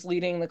someone who's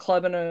leading the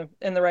club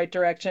in the right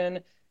direction.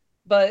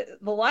 But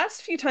the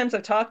last few times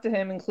I've talked to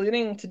him,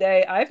 including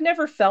today, I've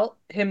never felt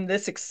him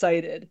this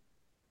excited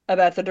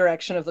about the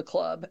direction of the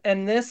club.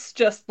 And this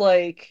just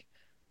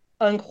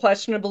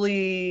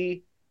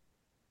unquestionably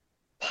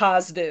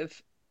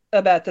positive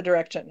about the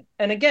direction.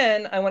 And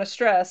again, I want to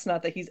stress,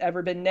 not that he's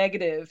ever been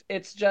negative.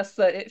 It's just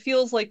that it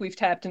feels like we've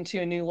tapped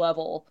into a new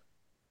level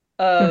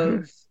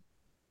of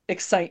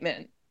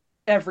excitement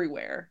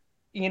everywhere,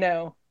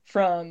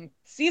 from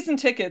season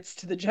tickets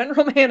to the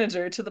general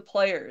manager to the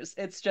players.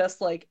 It's just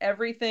like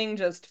everything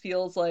just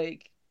feels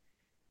like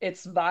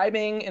it's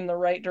vibing in the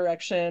right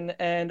direction.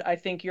 And I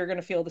think you're going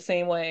to feel the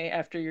same way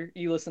after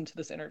you listen to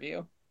this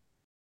interview.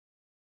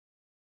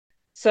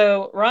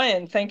 So,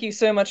 Ryan, thank you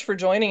so much for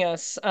joining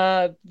us.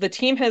 The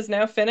team has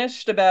now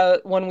finished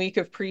about 1 week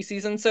of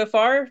preseason so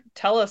far.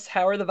 Tell us,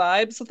 how are the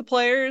vibes with the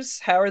players?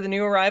 How are the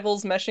new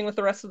arrivals meshing with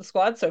the rest of the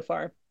squad so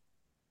far?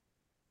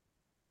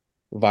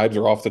 Vibes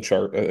are off the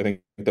chart. I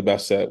think the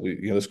best that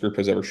this group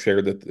has ever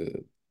shared that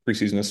the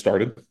preseason has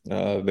started.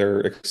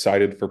 They're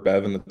excited for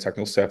Bev and the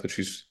technical staff that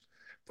she's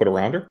put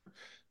around her.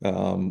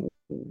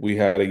 We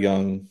had a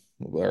young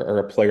or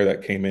a player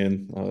that came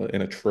in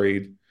a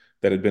trade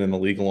that had been in the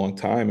league a long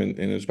time, and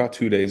it was about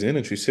 2 days in,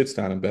 and she sits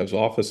down in Bev's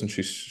office and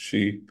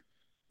she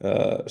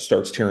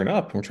starts tearing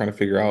up, and we're trying to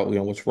figure out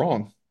what's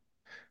wrong,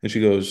 and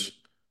she goes,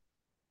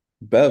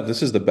 "Bev,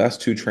 this is the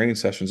best 2 training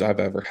sessions I've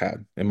ever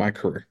had in my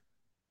career.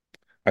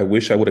 I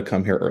wish I would have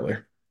come here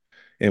earlier."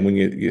 And when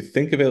you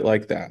think of it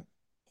like that,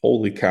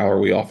 holy cow, are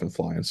we often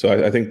flying?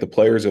 So I think the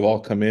players have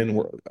all come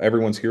in.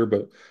 Everyone's here,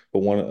 but two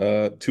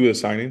of the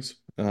signings,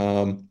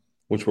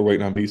 which we're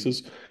waiting on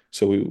visas.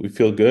 So we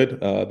feel good.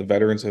 The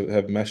veterans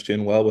have meshed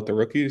in well with the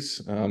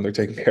rookies. They're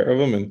taking care of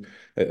them, and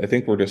I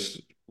think we're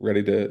just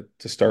ready to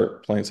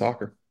start playing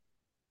soccer.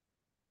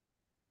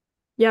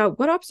 Yeah,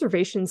 what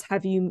observations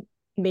have you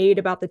made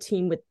about the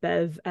team with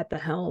Bev at the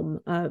helm?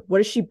 What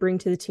does she bring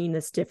to the team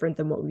that's different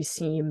than what we've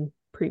seen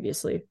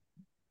previously?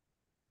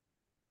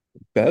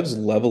 Bev's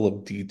level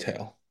of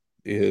detail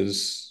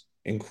is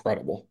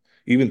incredible.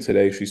 Even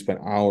today, she spent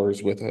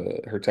hours with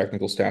her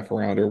technical staff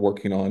around her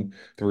working on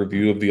the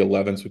review of the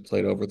 11s we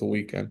played over the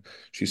weekend.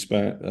 She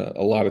spent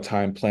a lot of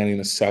time planning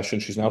the session.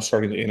 She's now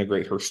starting to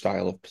integrate her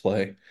style of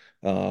play.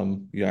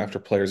 After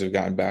players have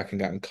gotten back and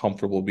gotten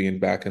comfortable being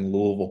back in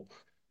Louisville,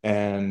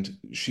 and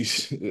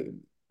she's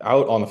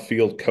out on the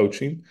field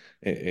coaching.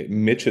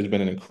 Mitch has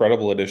been an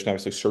incredible addition.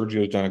 Obviously,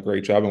 Sergio's done a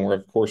great job, and we're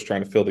of course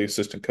trying to fill the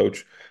assistant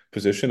coach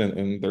position,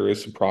 and there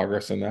is some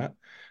progress in that.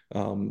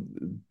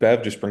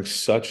 Bev just brings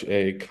such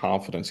a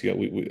confidence.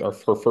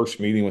 Her first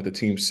meeting with the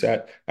team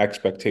set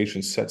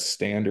expectations, set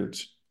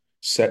standards,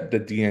 set the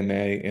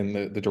DNA in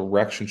the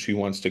direction she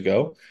wants to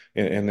go,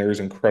 and there's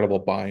incredible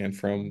buy-in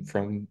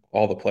from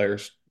all the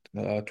players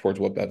towards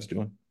what Bev's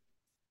doing.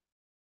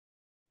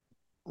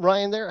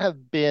 Ryan, there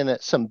have been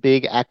some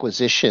big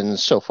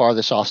acquisitions so far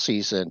this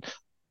offseason.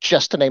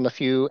 Just to name a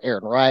few,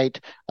 Aaron Wright,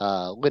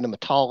 Linda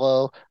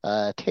Metallo,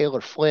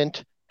 Taylor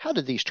Flint. How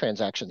did these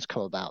transactions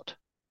come about?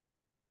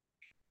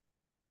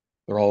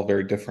 They're all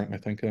very different. I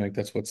think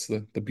that's what's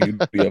the beauty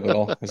of it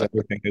all, is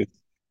everything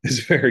is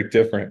very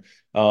different.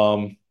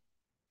 Aaron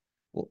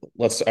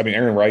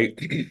Wright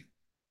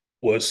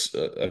was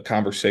a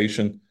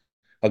conversation.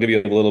 I'll give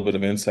you a little bit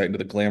of insight into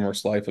the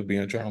glamorous life of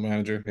being a general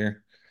manager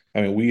here.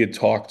 I mean, we had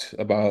talked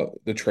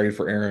about the trade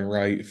for Aaron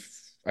Wright,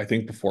 I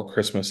think before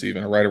Christmas,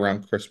 even, or right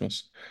around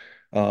Christmas.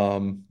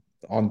 Um,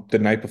 on the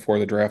night before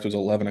the draft, it was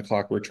 11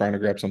 o'clock. We were trying to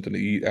grab something to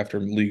eat after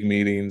league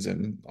meetings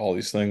and all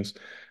these things.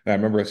 And I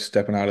remember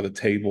stepping out of the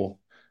table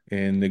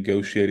and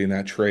negotiating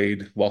that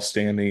trade while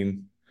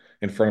standing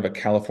in front of a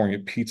California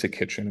pizza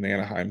kitchen in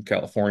Anaheim,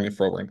 California,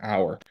 for over an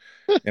hour.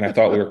 And I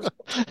thought we were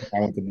close. I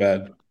went to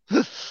bed.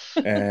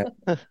 And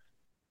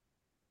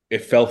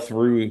it fell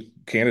through,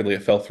 candidly,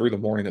 it fell through the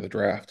morning of the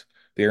draft.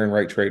 The Aaron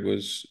Wright trade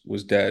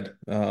was dead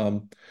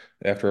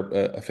after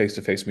a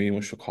face-to-face meeting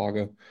with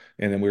Chicago,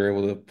 and then we were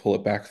able to pull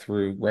it back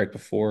through right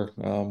before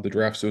the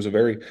draft. So it was a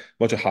very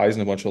bunch of highs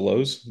and a bunch of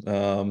lows.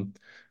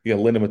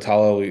 Linda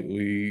Metallo,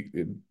 we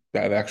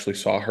actually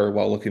saw her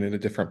while looking at a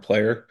different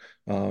player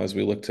as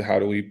we look to how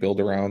do we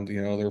build around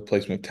the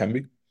replacement of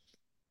Temby.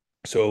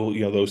 So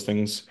those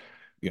things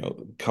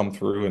come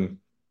through,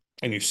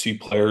 and you see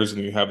players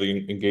and you have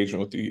the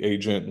engagement with the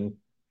agent, and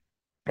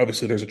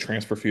obviously there's a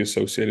transfer fee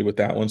associated with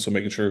that one, so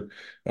making sure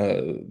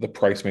the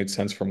price made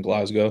sense from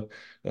Glasgow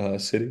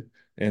City.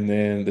 And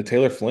then the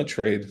Taylor Flint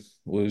trade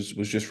was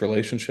just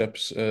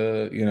relationships.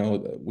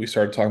 We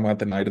started talking about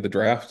the night of the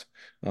draft.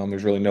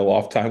 There's really no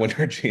off time when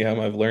you're a GM,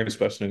 I've learned,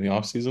 especially in the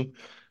off season.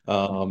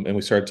 And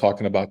we started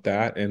talking about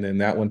that, and then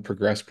that one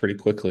progressed pretty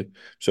quickly.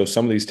 So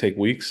some of these take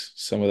weeks,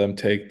 some of them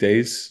take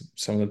days,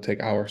 some of them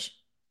take hours.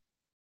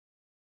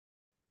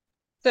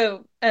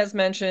 So, as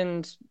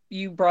mentioned,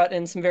 you brought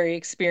in some very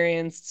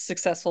experienced,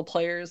 successful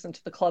players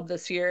into the club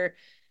this year.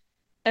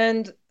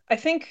 And I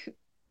think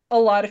a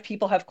lot of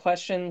people have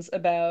questions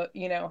about,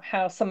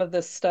 how some of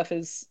this stuff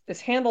is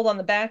handled on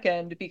the back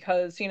end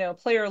because, a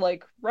player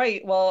like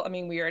Wright, well, I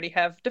mean, we already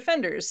have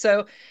defenders.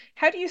 So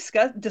how do you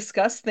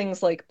discuss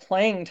things like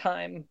playing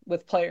time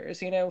with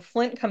players?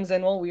 Flint comes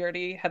in, well, we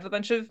already have a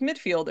bunch of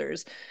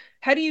midfielders.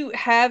 How do you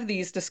have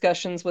these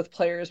discussions with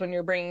players when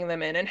you're bringing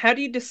them in? And how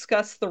do you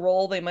discuss the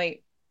role they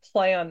might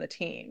play on the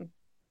team?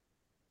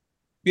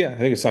 Yeah, I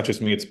think it's not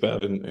just me, it's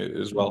Bev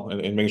as well,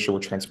 and making sure we're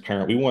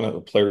transparent. We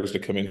want players to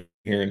come in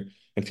here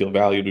and feel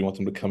valued. We want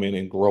them to come in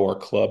and grow our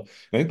club. And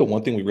I think the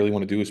one thing we really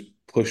want to do is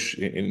push,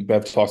 and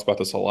Bev talks about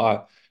this a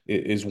lot,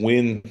 is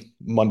win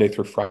Monday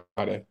through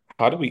Friday.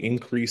 How do we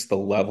increase the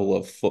level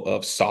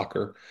of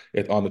soccer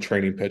on the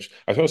training pitch?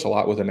 I saw this a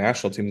lot with the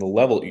national team. The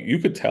level, you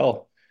could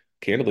tell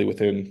candidly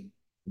within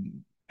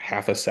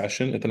half a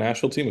session at the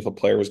national team if a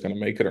player was going to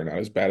make it or not.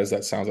 As bad as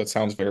that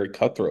sounds, very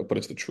cutthroat, but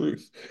it's the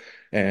truth.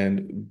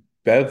 And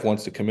Bev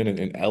wants to come in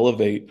and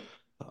elevate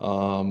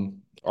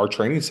our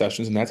training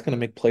sessions, and that's going to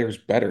make players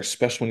better,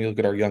 especially when you look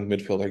at our young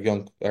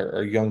midfield,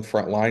 our young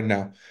front line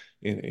now.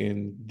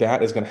 And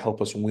that is going to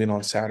help us win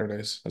on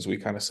Saturdays, as we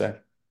kind of say.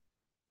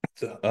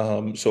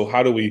 So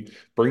how do we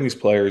bring these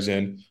players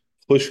in,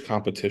 push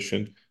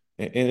competition?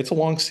 And it's a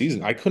long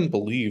season. I couldn't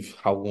believe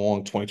how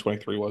long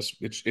 2023 was.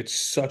 It's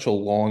such a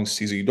long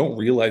season. You don't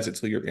realize it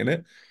till you're in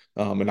it.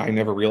 And I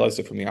never realized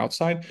it from the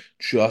outside,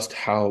 just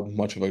how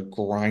much of a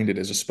grind it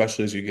is,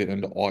 especially as you get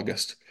into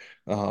August,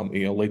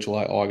 late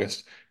July,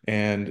 August,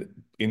 and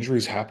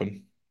injuries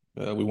happen.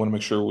 We want to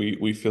make sure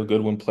we feel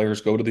good when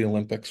players go to the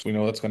Olympics. We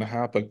know that's going to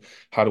happen.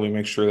 How do we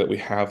make sure that we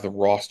have the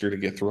roster to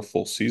get through a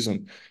full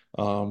season?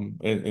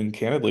 And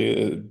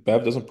candidly,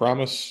 Bev doesn't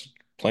promise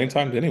playing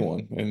time to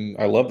anyone, and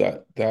I love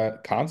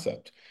that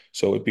concept.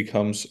 So it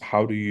becomes,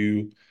 how do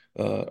you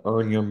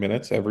earn your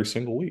minutes every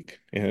single week?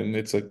 And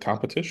it's a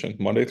competition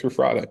Monday through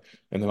Friday,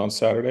 and then on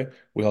Saturday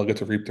we all get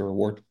to reap the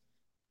reward.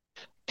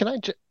 Can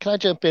I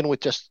jump in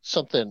with just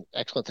something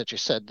excellent that you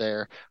said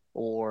there,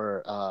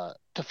 or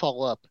to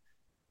follow up?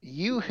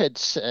 You had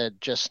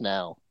said just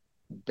now,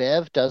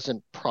 Bev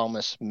doesn't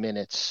promise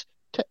minutes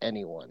to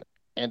anyone,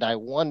 and I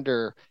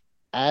wonder,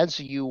 as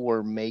you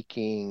were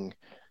making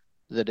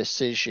the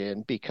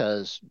decision,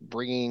 because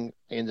bringing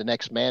in the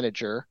next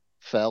manager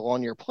fell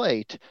on your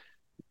plate,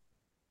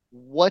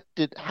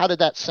 how did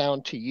that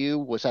sound to you?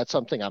 Was that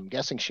something I'm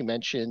guessing she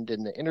mentioned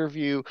in the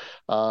interview?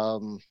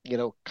 Kind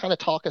of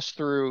talk us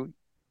through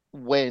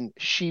when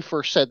she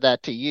first said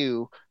that to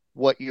you,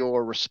 what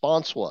your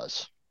response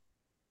was.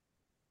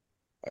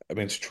 I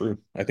mean, it's true.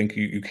 I think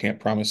you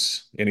can't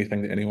promise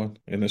anything to anyone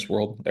in this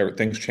world.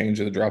 Things change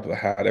at the drop of a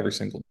hat every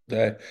single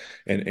day.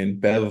 And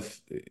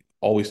Bev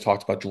always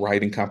talked about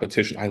driving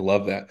competition. I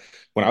love that.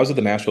 When I was at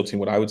the national team,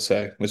 what I would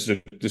say, this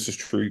is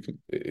true,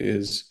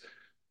 is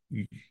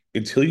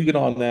until you get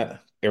on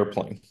that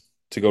airplane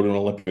to go to an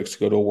Olympics, to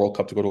go to a World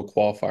Cup, to go to a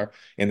qualifier,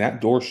 and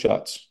that door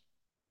shuts,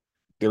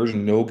 there's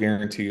no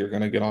guarantee you're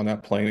going to get on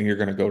that plane and you're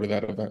going to go to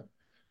that event.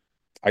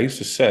 I used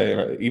to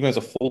say, even as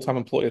a full-time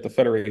employee at the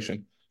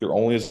Federation, you're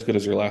only as good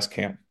as your last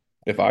camp.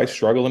 If I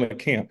struggle in a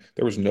camp,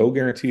 there was no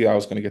guarantee I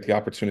was going to get the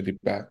opportunity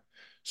back.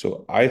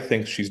 So I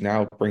think she's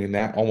now bringing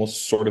that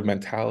almost sort of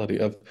mentality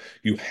of,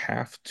 you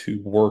have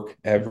to work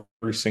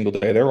every single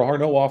day. There are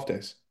no off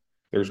days.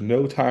 There's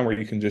no time where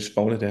you can just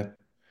phone it in,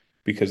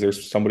 because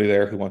there's somebody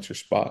there who wants your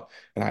spot.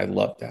 And I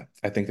love that.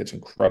 I think it's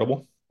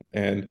incredible.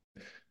 And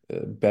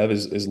Bev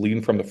is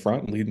leading from the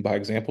front, leading by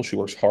example. She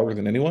works harder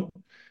than anyone.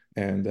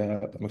 And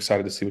I'm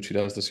excited to see what she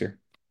does this year.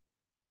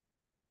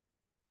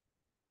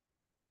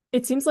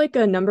 It seems like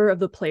a number of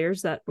the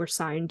players that were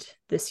signed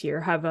this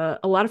year have a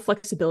lot of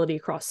flexibility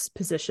across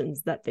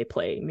positions that they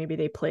play. Maybe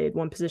they played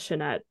one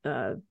position at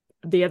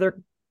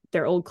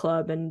their old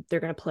club, and they're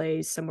going to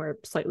play somewhere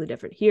slightly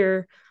different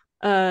here.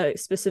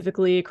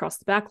 Specifically across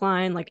the back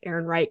line, like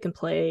Aaron Wright can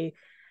play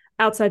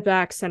outside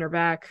back, center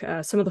back.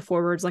 Some of the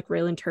forwards, like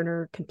Raylan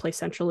Turner, can play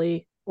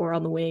centrally or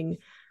on the wing.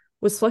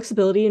 Was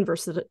flexibility and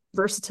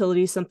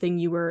versatility something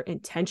you were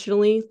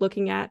intentionally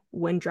looking at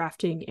when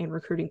drafting and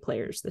recruiting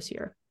players this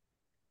year?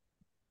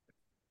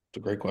 It's a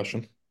great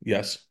question.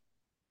 Yes.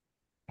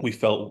 We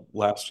felt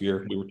last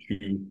year we were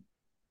too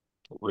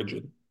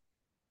rigid.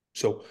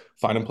 So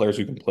finding players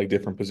who can play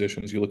different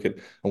positions. You look at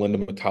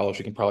Alinda Matalo,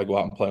 she can probably go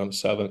out and play on the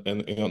seven,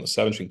 and on the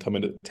seven, she can come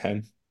into the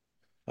 10.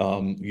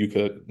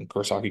 Yuka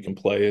Kurosaki can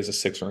play as a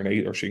 6 or an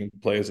 8, or she can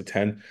play as a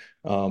 10.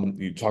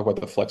 You talk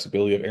about the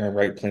flexibility of Aaron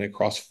Wright playing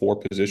across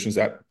 4 positions.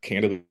 That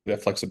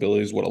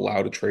flexibility is what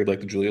allowed a trade like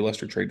the Julia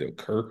Lester trade to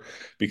occur,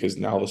 because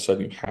now all of a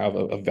sudden you have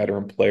a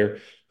veteran player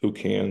who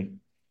can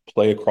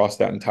play across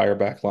that entire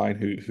back line,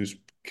 who's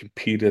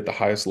competed at the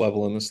highest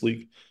level in this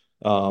league.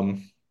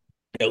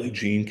 Ellie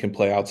Jean can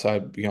play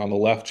outside beyond the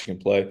left. She can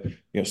play,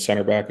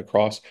 center back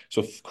across.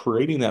 So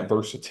creating that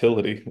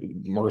versatility,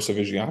 Marissa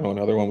Vigiano,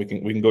 another one, we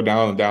can go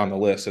down and down the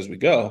list as we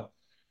go.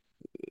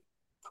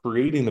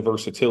 Creating the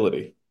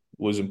versatility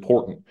was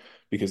important,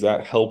 because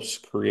that helps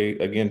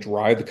create, again,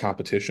 drive the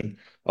competition,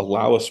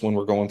 allow us when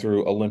we're going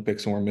through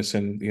Olympics and we're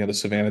missing, the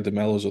Savannah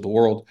DeMellos of the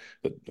world,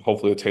 but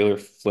hopefully the Taylor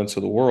Flints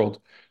of the world,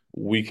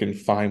 we can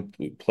find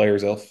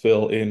players that'll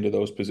fill into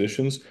those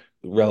positions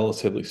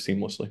relatively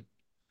seamlessly.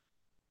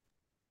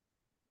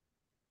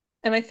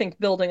 And I think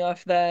building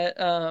off that,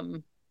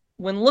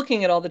 when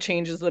looking at all the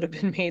changes that have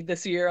been made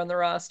this year on the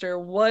roster,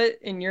 what,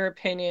 in your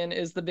opinion,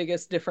 is the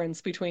biggest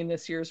difference between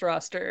this year's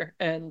roster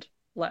and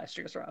last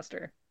year's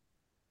roster?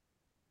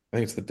 I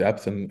think it's the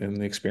depth and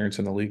the experience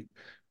in the league.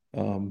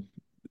 Um,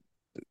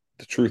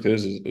 the truth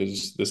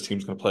is this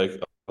team's going to play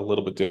a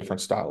little bit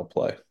different style of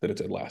play than it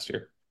did last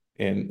year.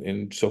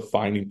 And so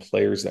finding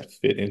players that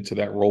fit into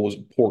that role was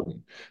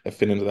important, that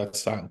fit into that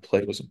style of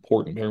play was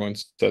important. Everyone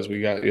says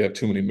you have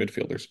too many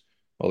midfielders.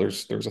 Well,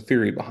 there's a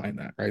theory behind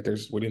that, right?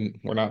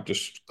 We're not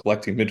just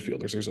collecting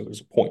midfielders.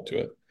 There's a point to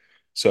it.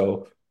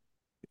 So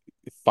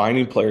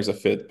finding players that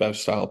fit that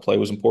style of play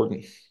was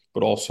important,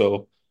 but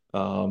also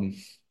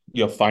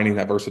finding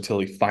that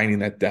versatility, finding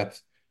that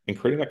depth, and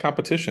creating that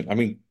competition. I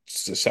mean,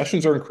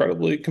 sessions are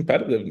incredibly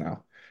competitive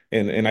now,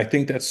 and I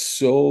think that's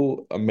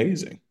so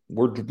amazing.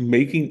 We're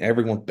making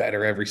everyone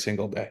better every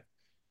single day,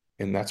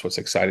 and that's what's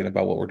exciting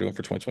about what we're doing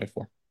for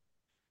 2024.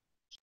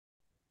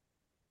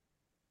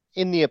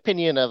 in the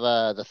opinion of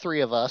the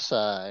three of us,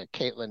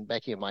 Caitlin,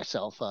 Becky, and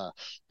myself,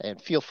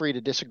 and feel free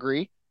to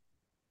disagree,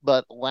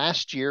 but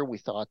last year we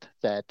thought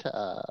that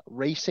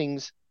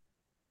racing's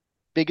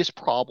biggest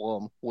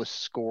problem was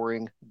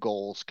scoring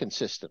goals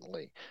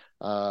consistently.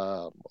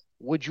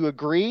 Would you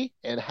agree?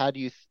 And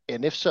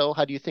and if so,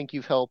 how do you think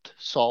you've helped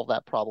solve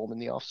that problem in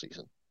the off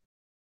season?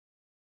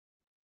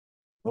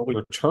 Well, we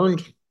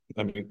returned,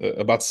 I mean,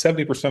 about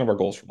 70% of our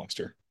goals from last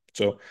year.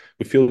 So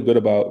we feel good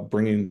about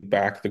bringing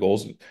back the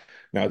goals.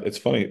 Now, it's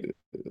funny,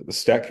 the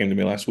stat came to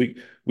me last week.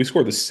 We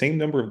scored the same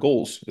number of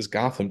goals as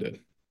Gotham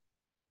did.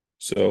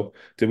 So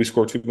did we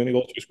score too many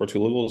goals? Did we score too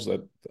little goals?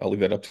 That I'll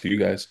leave that up to you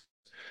guys.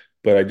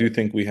 But I do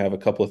think we have a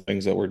couple of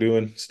things that we're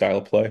doing, style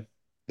of play,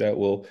 that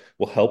will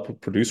help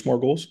produce more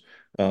goals.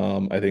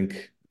 I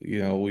think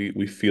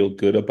we feel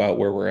good about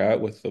where we're at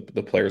with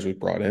the players we've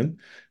brought in,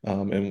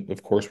 and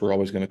of course we're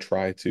always going to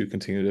try to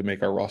continue to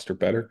make our roster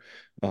better,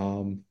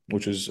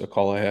 which is a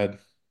call I had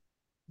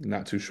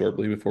not too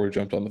shortly before we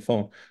jumped on the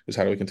phone. Is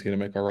how do we continue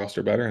to make our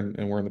roster better,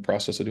 and we're in the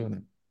process of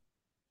doing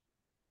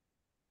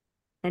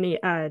that. Do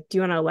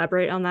you want to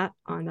elaborate on that,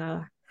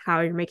 on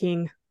how you're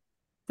making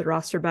the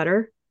roster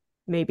better?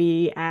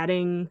 Maybe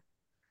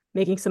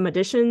making some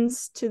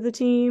additions to the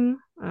team,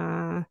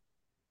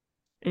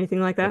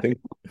 anything like I that? think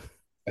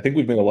I think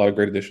we've made a lot of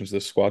great additions to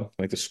this squad. I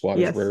think the squad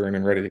is Yes. raring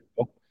and ready to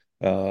go.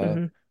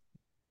 Hmm.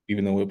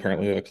 Even though we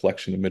apparently have a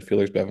collection of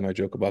midfielders, Bev and I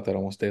joke about that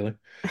almost daily,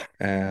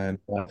 and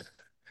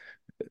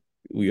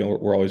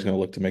we're always going to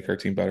look to make our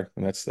team better,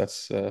 and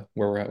that's where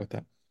we're at with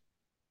that.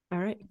 All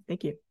right.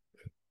 Thank you.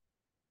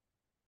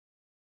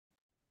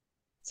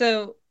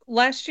 So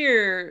last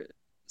year,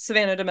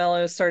 Savannah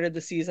DeMello started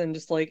the season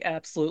just like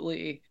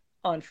absolutely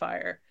on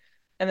fire.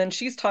 And then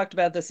she's talked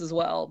about this as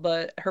well,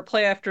 but her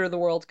play after the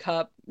World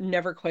Cup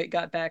never quite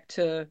got back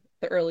to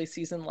the early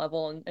season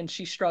level. And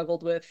she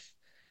struggled with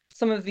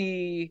some of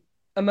the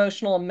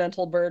emotional and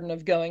mental burden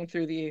of going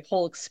through the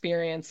whole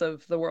experience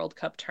of the World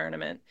Cup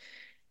tournament.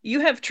 You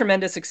have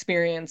tremendous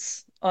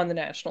experience on the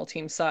national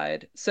team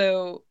side.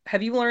 So,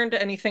 have you learned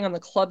anything on the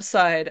club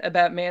side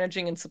about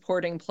managing and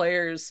supporting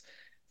players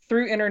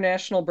through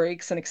international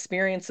breaks and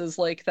experiences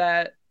like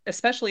that,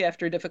 especially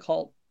after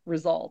difficult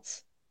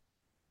results?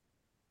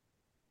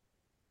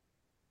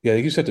 Yeah,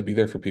 you just have to be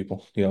there for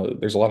people.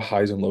 There's a lot of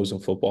highs and lows in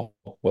football,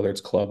 whether it's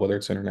club, whether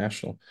it's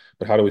international.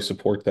 But how do we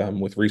support them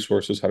with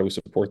resources? How do we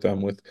support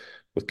them with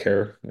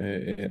care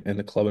in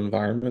the club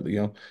environment?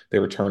 They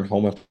return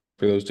home after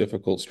those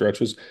difficult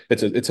stretches.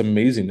 It's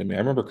amazing to me. I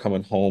remember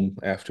coming home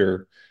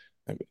after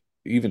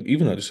even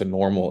though just a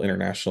normal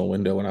international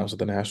window when I was with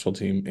the national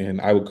team,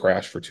 and I would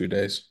crash for 2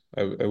 days.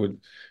 I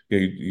would,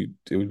 it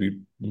would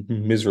be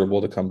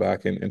miserable to come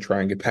back and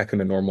try and get back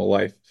into normal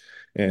life,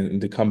 and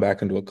to come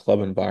back into a club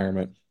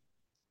environment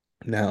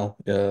now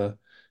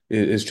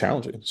is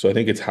challenging. So I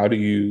think it's how do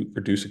you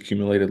reduce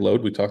accumulated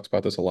load? We talked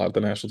about this a lot at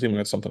the national team, and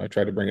that's something I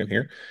try to bring in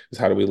here is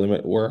how do we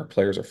limit where our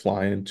players are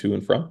flying to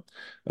and from?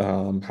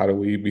 How do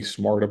we be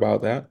smart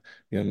about that?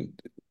 And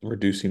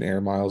reducing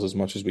air miles as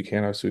much as we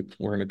can. Obviously,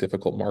 we're in a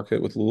difficult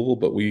market with Louisville,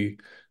 but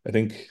I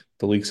think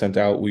the league sent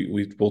out,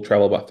 we will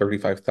travel about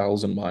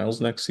 35,000 miles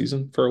next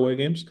season for away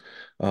games,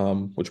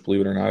 which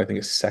believe it or not, I think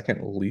is second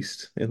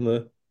least in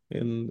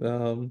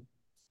the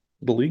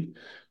league.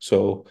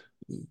 So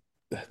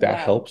that Wow.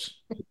 helps.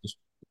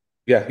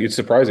 Yeah, it's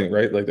surprising,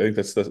 right? Like I think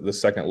that's the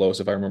second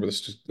lowest if I remember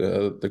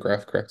the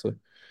graph correctly.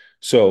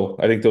 So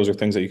I think those are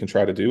things that you can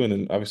try to do, and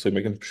then obviously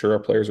making sure our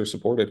players are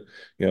supported.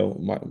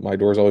 My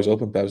door is always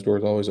open, Bev's door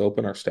is always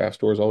open, our staff's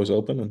door is always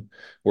open, and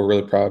we're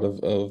really proud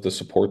of the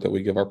support that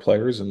we give our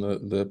players and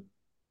the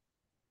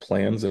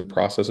plans and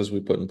processes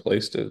we put in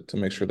place to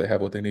make sure they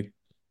have what they need.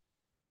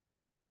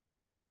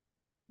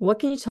 What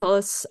can you tell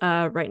us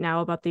right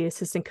now about the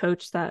assistant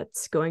coach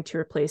that's going to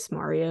replace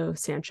Mario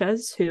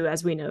Sanchez, who,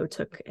 as we know,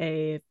 took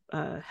a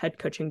head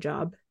coaching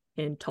job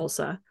in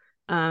Tulsa?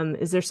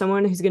 Is there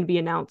someone who's going to be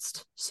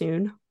announced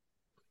soon?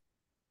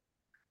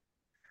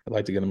 I'd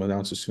like to get them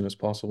announced as soon as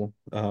possible.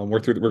 We're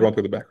going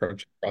through the background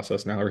check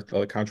process now.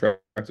 The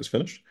contract is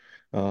finished.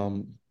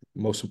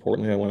 Most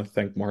importantly, I want to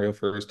thank Mario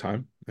for his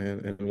time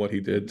and what he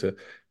did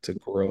to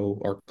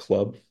grow our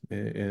club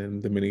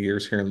in the many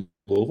years here in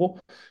Louisville.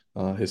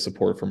 His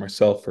support for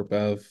myself, for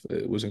Bev,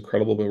 it was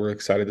incredible. But we're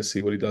excited to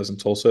see what he does in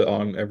Tulsa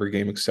on every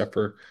game except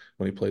for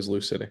when he plays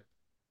Lou City.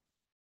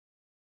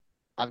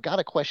 I've got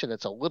a question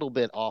that's a little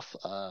bit off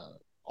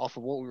of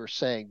what we were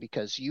saying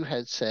because you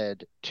had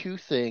said two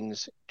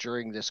things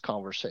during this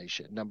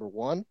conversation. Number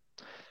one,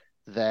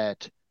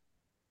 that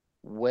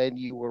when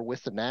you were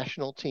with the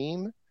national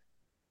team,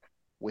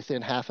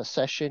 within half a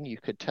session, you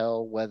could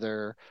tell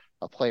whether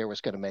a player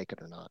was going to make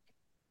it or not.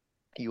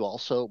 You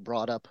also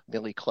brought up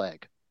Millie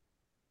Clegg.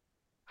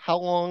 How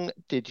long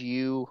did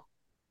you,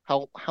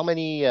 how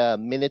many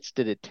minutes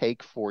did it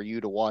take for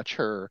you to watch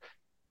her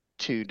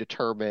to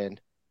determine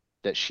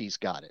that she's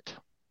got it?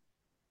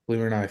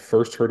 Believe it or not, I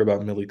first heard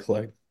about Millie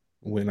Clegg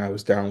when I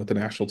was down with the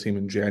national team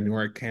in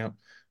January camp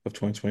of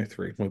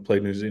 2023 when we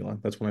played New Zealand.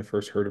 That's when I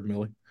first heard of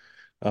Millie.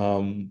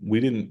 We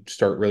didn't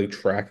start really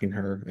tracking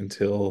her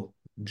until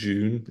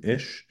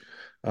June-ish.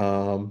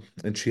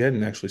 And she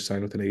hadn't actually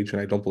signed with an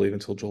agent, I don't believe,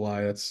 until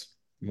July. That's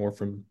more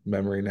from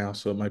memory now,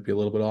 so it might be a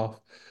little bit off.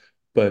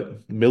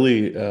 But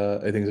Millie,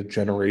 I think, is a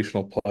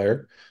generational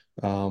player.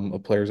 A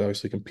player who's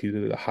obviously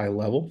competed at a high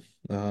level,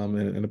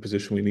 in a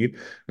position we need.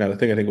 Now, the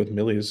thing I think with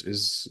Millie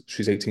is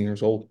she's 18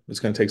 years old. It's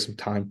going to take some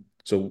time.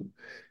 So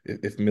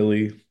if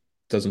Millie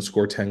doesn't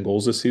score 10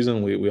 goals this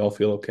season, we all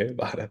feel okay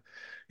about it.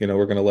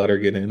 We're going to let her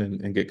get in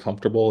and get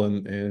comfortable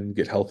and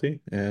get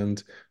healthy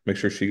and make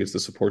sure she gets the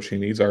support she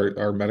needs.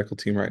 Our medical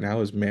team right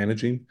now is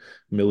managing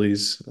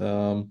Millie's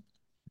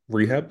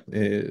rehab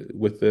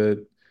with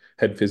the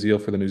head physio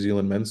for the New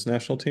Zealand men's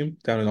national team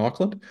down in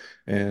Auckland.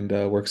 And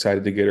we're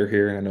excited to get her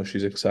here. And I know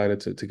she's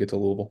excited to get to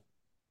Louisville.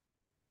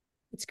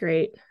 It's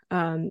great.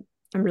 I'm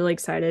really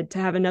excited to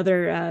have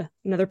another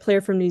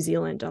player from New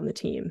Zealand on the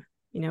team.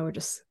 We're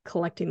just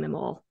collecting them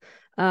all.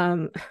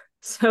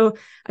 So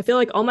I feel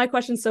like all my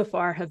questions so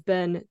far have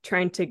been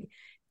trying to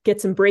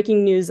get some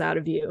breaking news out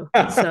of you.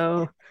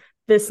 So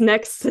this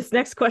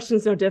next question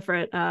is no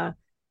different.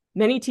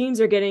 Many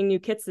teams are getting new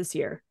kits this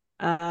year.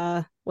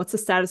 What's the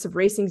status of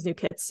Racing's new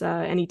kits?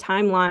 Any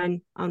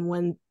timeline on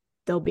when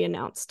they'll be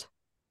announced?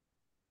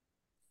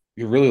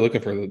 You're really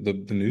looking for the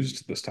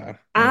news this time.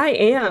 I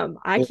am.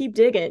 I keep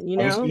digging,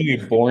 I'm just giving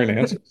you boring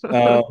answers.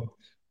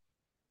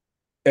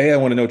 I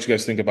want to know what you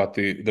guys think about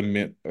the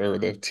mint or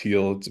the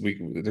teal.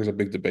 There's a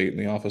big debate in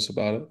the office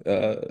about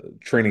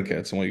it. Training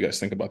kits and what you guys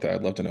think about that.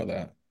 I'd love to know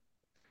that.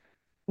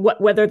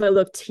 Whether they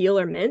look teal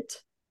or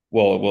mint?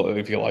 Well,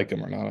 if you like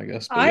them or not, I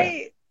guess. But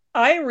yeah.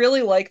 I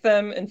really like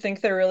them and think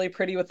they're really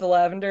pretty with the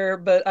lavender,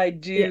 but I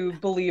do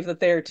believe that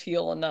they're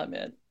teal and not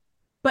mint.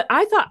 But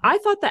I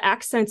thought the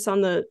accents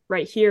on the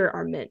right here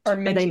are mint.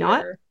 Are they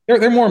not?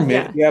 They're more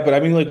mint, yeah. But I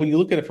mean, like when you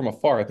look at it from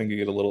afar, I think you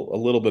get a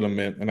little bit of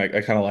mint, and I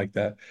kind of like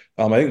that.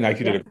 I think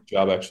Nike did a good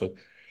job actually.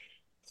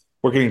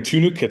 We're getting 2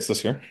 new kits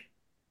this year.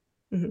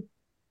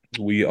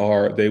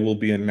 Mm-hmm. They will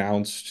be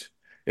announced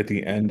at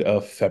the end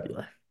of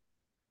February.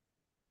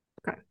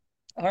 Okay.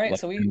 All right,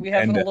 so we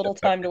have a little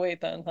time to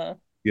wait then, huh?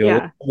 Yeah, a little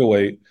time to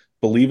wait.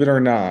 Believe it or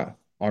not,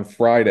 on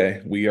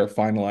Friday we are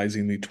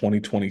finalizing the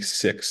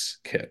 2026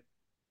 kit.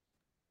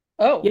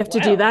 Oh, you have to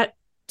do that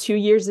 2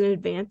 years in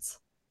advance.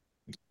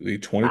 The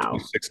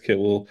 2026 kit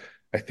will,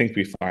 I think,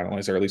 be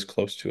finalized or at least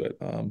close to it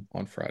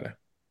on Friday.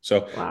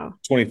 So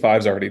 25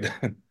 is already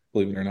done,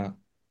 believe it or not.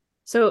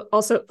 So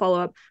also follow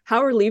up,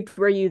 how relieved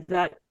were you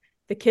that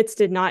the kits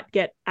did not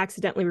get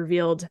accidentally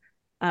revealed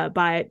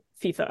by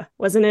FIFA?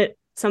 Wasn't it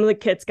some of the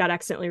kits got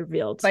accidentally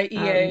revealed by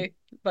EA?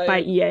 By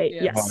EA,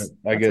 yes.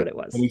 That's what it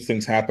was. When these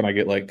things happen, I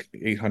get like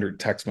 800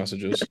 text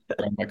messages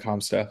from my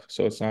comm staff.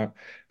 So it's not,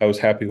 I was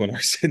happy when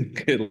ours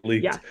didn't get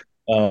leaked.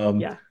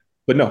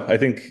 But no, I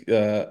think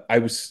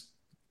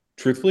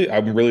truthfully,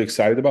 I'm really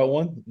excited about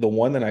one. The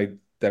one that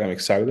I'm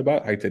excited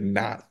about, I did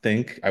not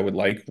think I would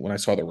like when I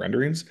saw the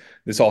renderings.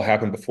 This all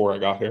happened before I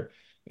got here.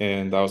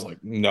 And I was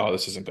like, no,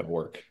 this isn't going to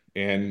work.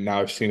 And now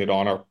I've seen it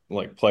on our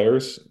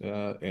players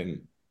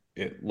and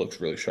it looks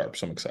really sharp.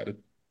 So I'm excited.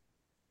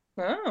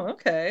 Oh,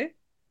 okay.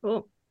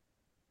 Cool.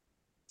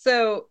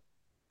 So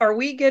are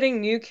we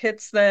getting new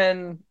kits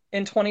then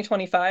in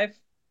 2025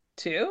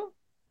 too?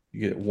 You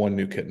get 1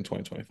 new kit in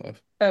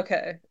 2025.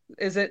 Okay.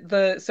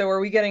 So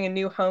are we getting a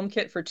new home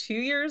kit for 2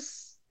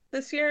 years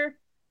this year?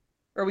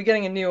 Or are we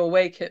getting a new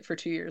away kit for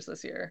 2 years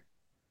this year?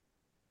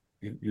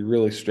 You're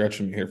really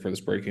stretching me here for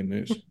this breaking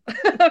news.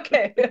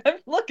 Okay,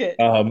 look it.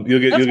 You'll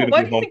get.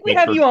 Why do you think we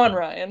have you on,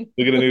 Ryan?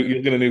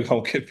 You'll get a new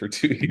home kit for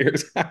 2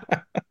 years.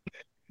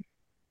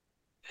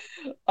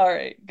 All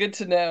right, good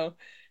to know.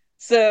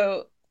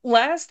 So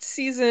last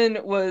season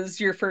was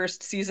your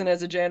first season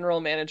as a general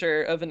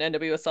manager of an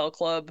NWSL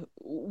club.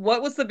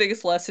 What was the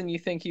biggest lesson you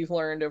think you've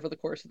learned over the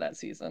course of that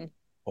season?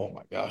 Oh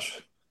my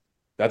gosh,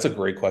 that's a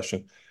great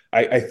question.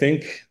 I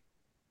think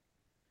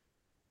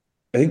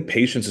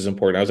patience is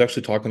important. I was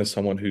actually talking to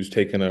someone who's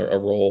taken a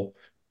role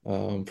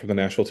for the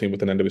national team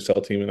with an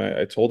NWSL team, and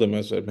I told him,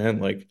 I said, man,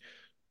 like,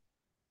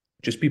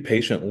 just be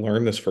patient,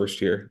 learn this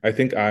first year. I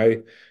think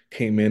I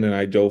came in and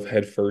I dove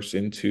headfirst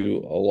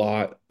into a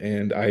lot,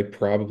 and I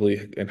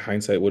probably, in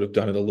hindsight, would have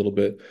done it a little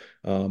bit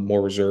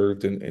more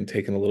reserved and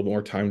taken a little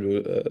more time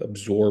to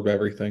absorb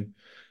everything.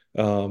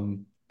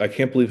 I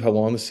can't believe how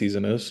long the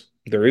season is.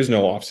 There is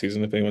no off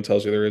season. If anyone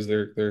tells you there is,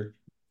 they're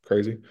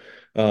crazy.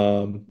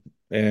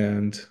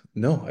 And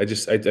no, I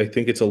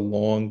think it's a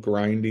long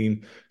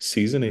grinding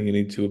season, and you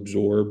need to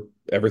absorb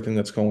everything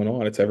that's going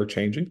on. It's ever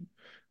changing,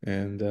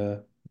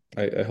 and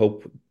I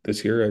hope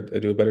this year I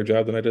do a better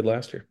job than I did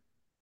last year.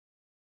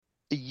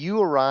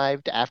 You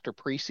arrived after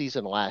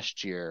preseason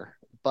last year,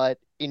 but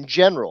in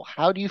general,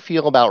 how do you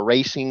feel about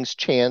Racing's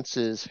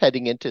chances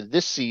heading into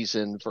this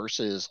season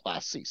versus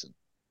last season?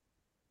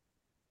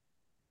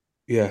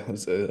 Yeah,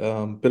 it's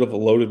a bit of a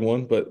loaded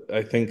one, but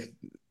I think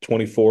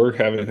 24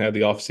 haven't had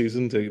the off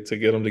season to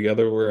get them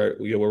together where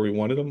we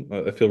wanted them.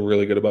 I feel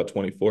really good about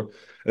 24.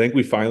 I think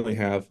we finally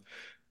have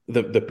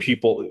the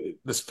people.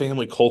 This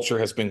family culture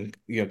has been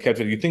kept.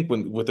 You think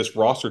with this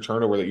roster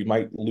turnover that you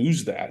might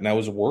lose that, and that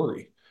was a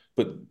worry.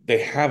 but they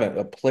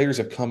haven't. Players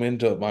have come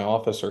into my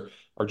office or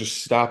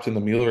just stopped in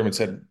the meal room and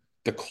said,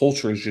 the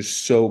culture is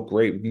just so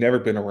great. We've never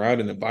been around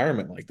an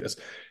environment like this.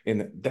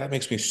 And that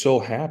makes me so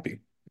happy.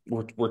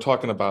 We're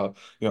talking about,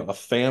 a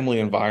family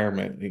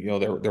environment.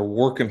 They're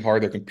working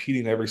hard, they're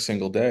competing every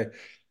single day.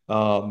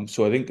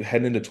 So I think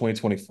heading into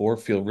 2024,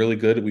 feel really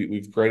good.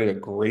 We've created a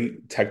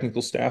great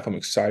technical staff. I'm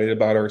excited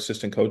about our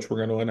assistant coach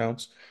we're going to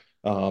announce,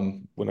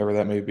 whenever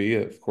that may be.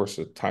 Of course,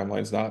 the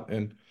timeline's not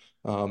in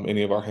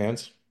any of our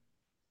hands.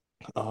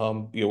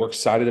 We're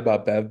excited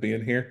about Bev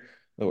being here,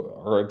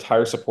 our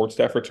entire support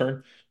staff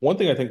return. One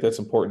thing I think that's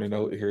important to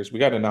note here is we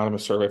got an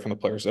anonymous survey from the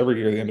players. Every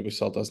year, the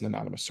NWSL does an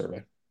anonymous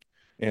survey,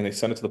 and they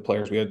sent it to the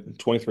players. We had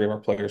 23 of our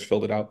players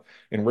filled it out,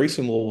 and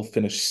Racing Louisville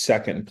finished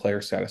second in player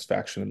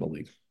satisfaction in the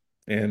league.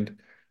 And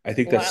I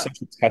think that's Wow.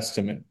 such a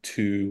testament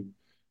to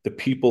the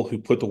people who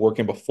put the work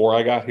in before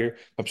I got here.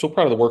 I'm so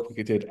proud of the work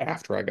we did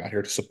after I got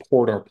here to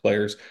support our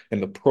players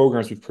and the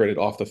programs we've created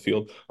off the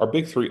field. Our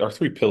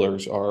three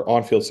pillars are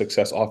on-field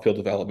success, off-field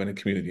development, and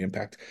community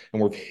impact.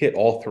 And we've hit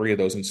all three of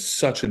those in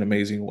such an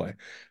amazing way.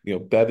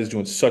 Bev is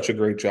doing such a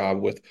great job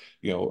with,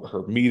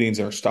 her meetings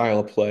and her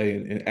style of play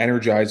and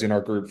energizing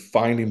our group,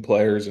 finding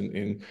players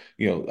and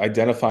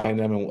identifying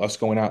them and us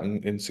going out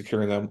and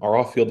securing them. Our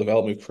off-field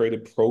development, we've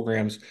created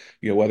programs,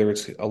 whether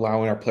it's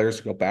allowing our players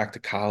to go back to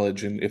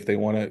college and if they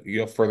want to,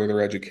 further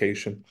their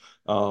education.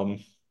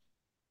 We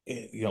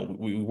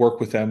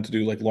work with them to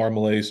do like Laura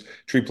Malay's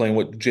tree playing,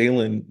 what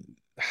Jalen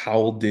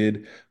Howell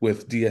did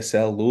with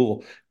DSL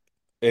Louisville,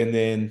 and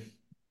then,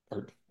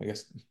 or I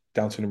guess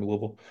Down syndrome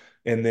Louisville,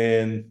 and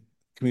then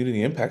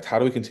community impact. How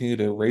do we continue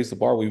to raise the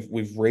bar?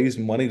 We've raised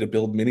money to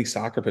build mini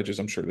soccer pitches.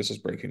 I'm sure this is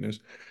breaking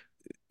news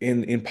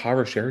in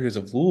impoverished areas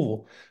of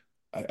Louisville.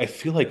 I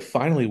feel like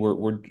finally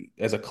we're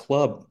as a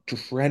club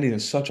trending in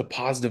such a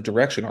positive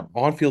direction. Our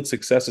on-field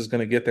success is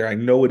going to get there. I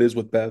know it is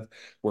with Bev.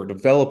 We're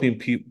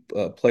developing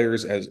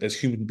players as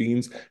human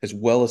beings as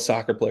well as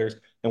soccer players,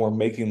 and we're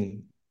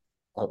making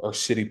our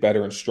city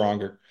better and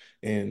stronger.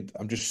 And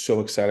I'm just so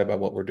excited about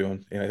what we're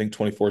doing. And I think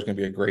 24 is going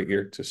to be a great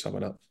year to sum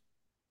it up.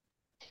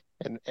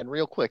 And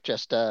real quick,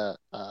 just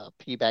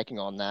piggybacking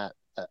on that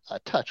a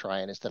touch,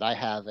 Ryan, is that I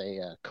have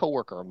a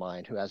coworker of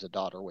mine who has a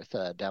daughter with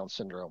Down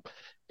syndrome,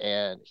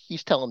 and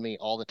he's telling me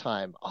all the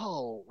time,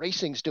 "Oh,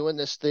 racing's doing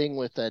this thing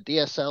with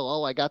DSL.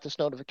 Oh, I got this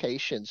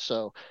notification."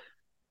 So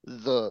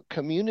the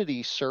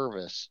community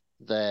service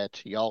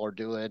that y'all are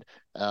doing,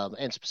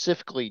 and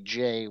specifically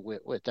Jay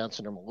with Down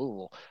syndrome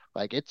Louisville,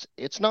 like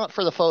it's not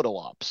for the photo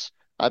ops.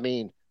 I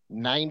mean,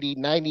 90,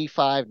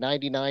 95,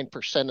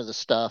 99% of the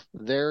stuff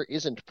there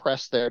isn't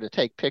press there to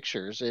take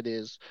pictures. It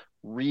is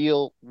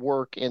real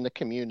work in the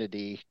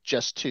community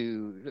just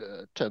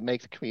to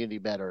make the community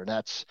better.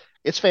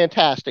 It's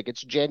fantastic.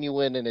 It's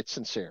genuine and it's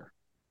sincere.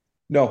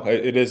 No,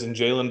 it is. And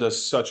Jalen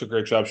does such a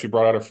great job. She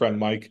brought out her friend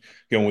Mike,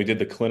 when we did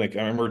the clinic.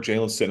 I remember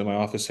Jalen sitting in my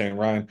office saying,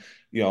 Ryan,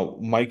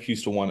 Mike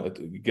used to want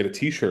to get a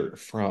t-shirt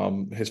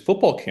from his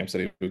football camps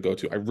that he would go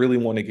to. I really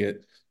want to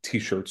get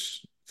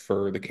t-shirts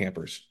for the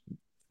campers.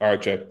 All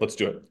right, Jay, let's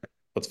do it.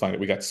 Let's find it.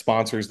 We got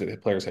sponsors that the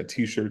players had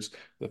t-shirts.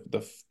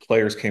 The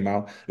players came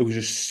out. It was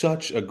just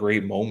such a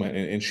great moment.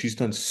 And she's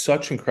done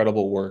such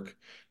incredible work.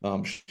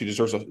 She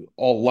deserves a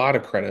lot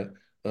of credit.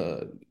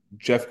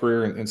 Jeff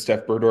Greer and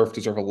Steph Burdorf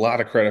deserve a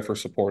lot of credit for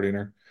supporting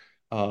her.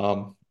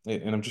 And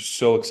I'm just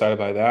so excited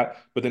by that.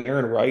 But then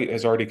Erin Wright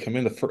has already come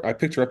in. I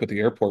picked her up at the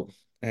airport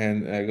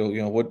and I go,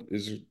 what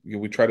is,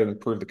 we try to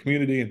improve the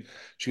community. And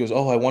she goes,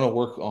 oh, I want to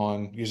work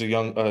on, she's a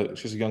young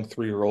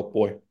 3-year-old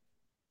boy.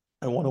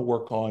 I want to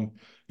work on,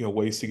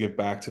 ways to give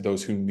back to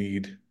those who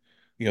need,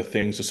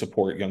 things to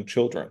support young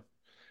children.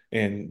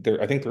 And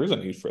I think there is a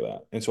need for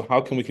that. And so,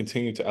 how can we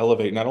continue to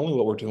elevate not only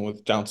what we're doing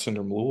with Down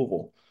syndrome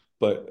Louisville,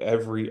 but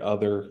every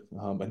other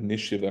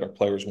initiative that our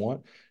players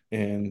want?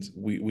 And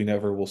we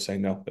never will say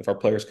no. If our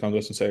players come to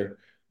us and say,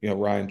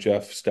 Ryan,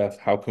 Jeff, Steph,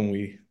 how can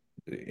we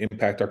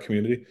impact our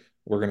community?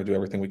 We're going to do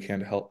everything we can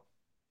to help.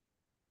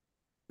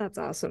 That's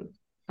awesome.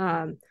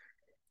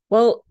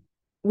 Well,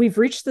 we've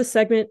reached the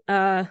segment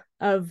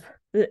of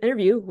the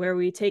interview where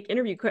we take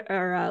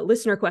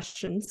listener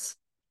questions.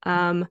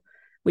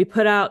 We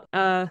put out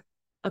a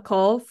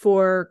call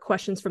for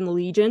questions from the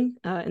Legion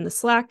in the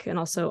Slack and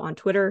also on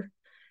Twitter.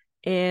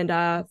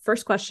 And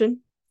first question,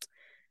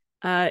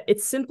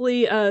 it's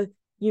simply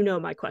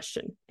my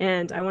question.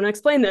 And I want to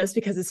explain this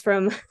because it's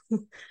from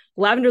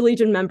Lavender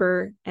Legion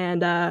member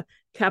and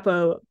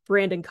Capo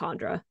Brandon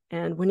Condra.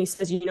 And when he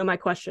says, my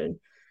question,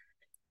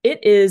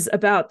 it is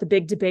about the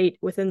big debate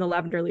within the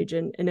Lavender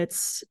Legion, and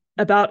it's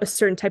about a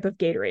certain type of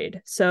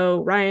Gatorade.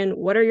 So, Ryan,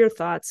 what are your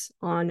thoughts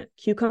on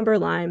cucumber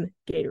lime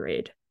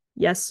Gatorade?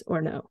 Yes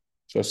or no?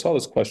 So I saw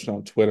this question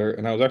on Twitter,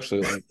 and I was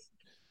actually like,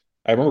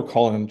 I remember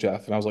calling him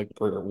Jeff, and I was like,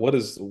 Gregor, what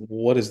is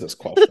this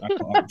question? I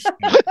don't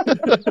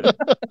understand.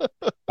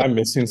 I'm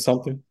missing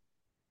something.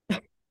 I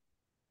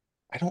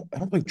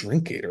don't like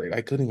drink Gatorade.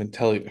 I couldn't even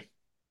tell you.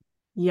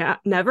 Yeah,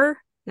 never,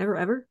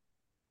 ever.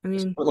 I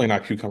mean, certainly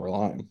not cucumber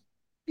lime.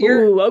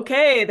 Ooh,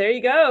 okay, there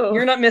you go.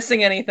 You're not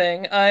missing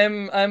anything.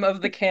 I'm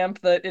of the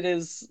camp that it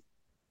is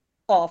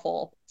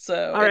awful.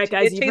 So all right,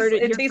 guys, you heard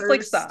it here tastes like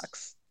first.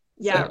 socks.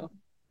 Yeah. So.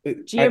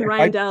 GM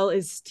Ryan Dell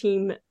is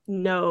team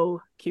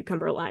no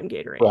cucumber lime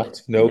Gatorade.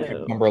 Correct. No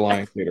cucumber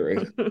lime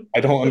Gatorade. I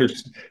don't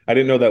understand. I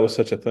didn't know that was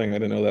such a thing. I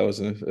didn't know that was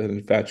an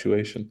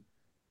infatuation.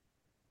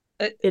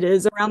 It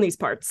is around these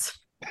parts.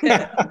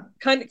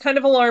 kind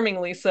of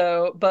alarmingly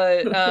so,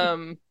 but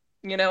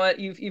you know what?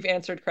 You've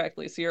answered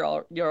correctly, so you're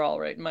all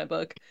right in my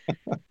book.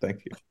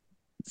 Thank you.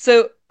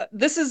 So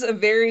this is a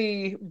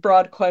very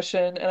broad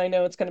question, and I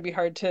know it's going to be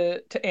hard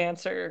to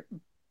answer,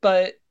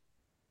 but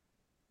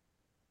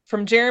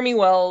from Jeremy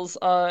Wells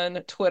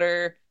on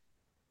Twitter,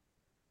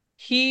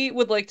 he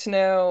would like to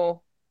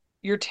know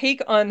your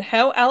take on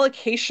how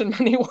allocation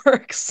money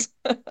works.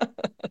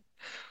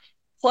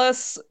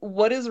 Plus,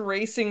 what is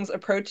racing's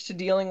approach to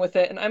dealing with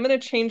it? And I'm going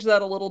to change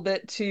that a little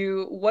bit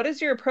to what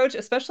is your approach,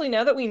 especially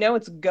now that we know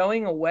it's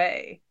going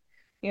away?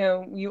 You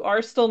know, you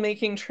are still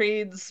making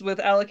trades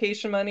with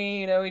allocation money.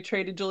 You know, we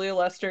traded Julia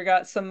Lester,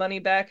 got some money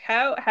back.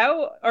 How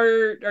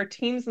are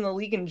teams in the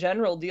league in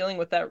general dealing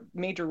with that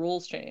major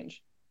rules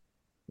change?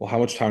 Well, how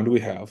much time do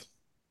we have?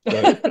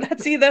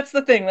 That's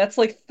the thing. That's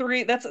like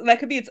that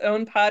could be its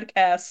own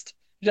podcast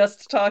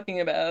just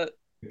talking about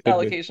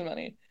allocation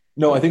money.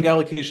 No, I think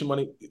allocation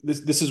money.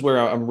 This is where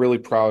I'm really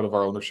proud of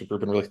our ownership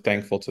group and really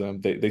thankful to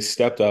them. They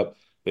stepped up.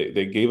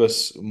 They gave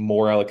us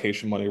more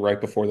allocation money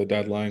right before the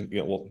deadline. You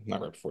know, well,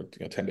 not right before,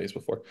 10 days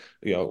before.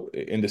 You know,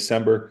 in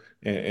December,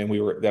 and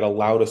that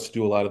allowed us to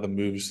do a lot of the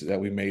moves that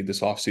we made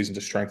this offseason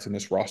to strengthen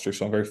this roster.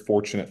 So I'm very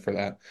fortunate for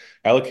that.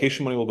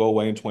 Allocation money will go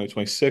away in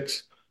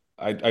 2026.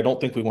 I don't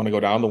think we want to go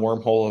down the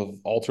wormhole of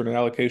alternate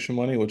allocation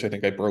money, which I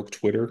think I broke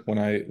Twitter when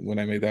I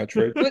made that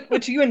trade.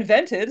 Which you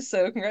invented,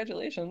 so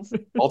congratulations.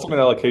 Alternate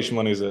allocation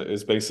money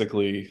is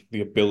basically the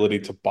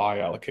ability to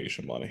buy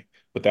allocation money,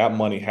 but that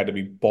money had to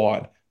be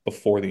bought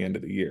before the end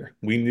of the year.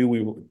 We knew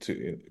we were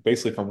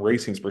basically from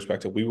racing's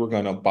perspective, we were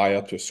going to buy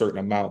up to a certain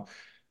amount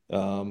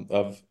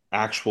of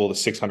actual the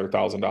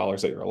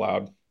 $600,000 that you're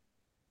allowed.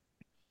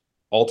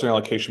 Alternate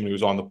allocation money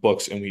was on the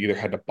books, and we either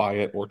had to buy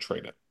it or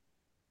trade it,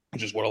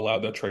 which is what allowed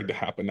that trade to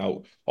happen.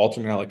 Now,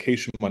 alternate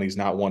allocation money is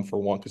not one for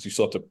one because you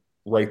still have to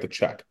write the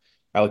check.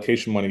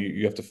 Allocation money,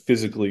 you have to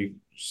physically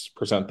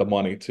present the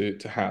money to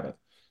have it.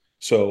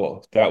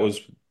 So that was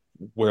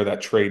where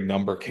that trade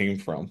number came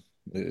from.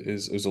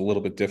 Is a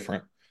little bit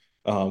different.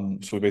 So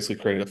we basically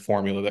created a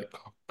formula that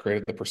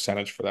created the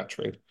percentage for that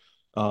trade.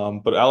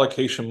 But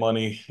allocation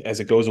money, as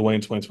it goes away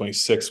in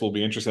 2026, will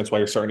be interesting. That's why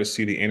you're starting to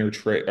see the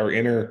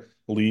inter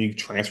league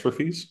transfer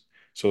fees.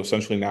 So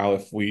essentially now,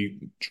 if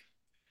we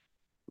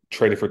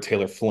traded for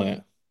Taylor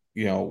Flint,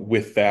 you know,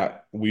 with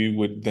that, we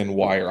would then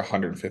wire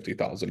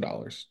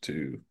 $150,000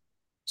 to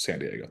San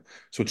Diego.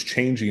 So it's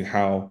changing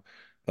how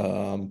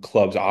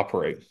clubs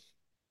operate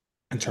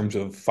in terms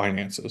of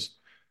finances.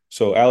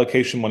 So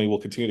allocation money will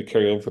continue to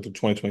carry over through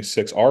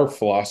 2026. Our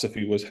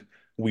philosophy was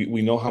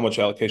we know how much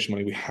allocation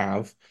money we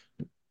have.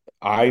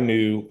 I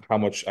knew how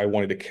much I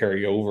wanted to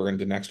carry over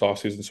into next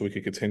offseason so we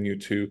could continue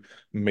to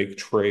make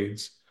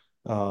trades.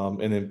 And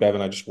then Bev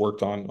and I just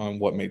worked on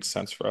what made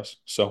sense for us.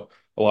 So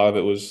a lot of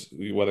it was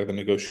whether the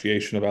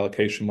negotiation of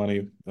allocation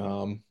money,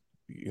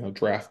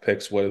 draft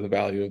picks, what are the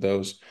value of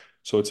those.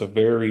 So it's a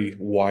very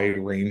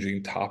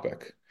wide-ranging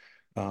topic.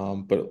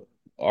 But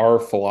our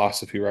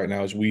philosophy right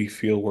now is we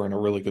feel we're in a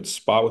really good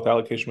spot with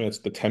allocation money. It's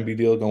the Tembe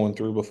deal going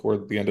through before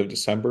the end of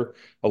December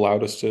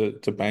allowed us to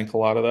bank a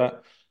lot of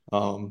that.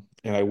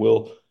 And I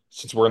will,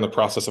 since we're in the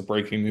process of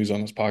breaking news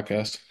on this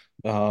podcast,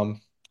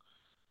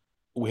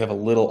 we have a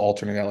little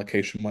alternate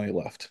allocation money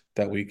left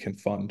that we can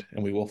fund,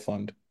 and we will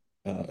fund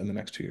in the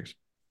next 2 years.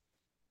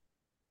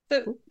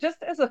 So just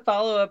as a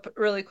follow-up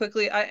really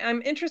quickly,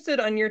 I'm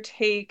interested on your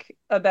take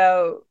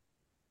about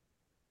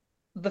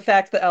the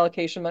fact that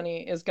allocation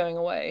money is going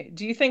away.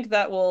 Do you think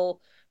that will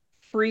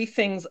free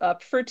things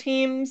up for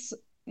teams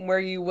where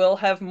you will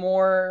have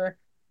more,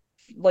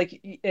 like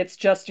it's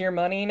just your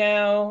money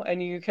now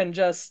and you can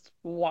just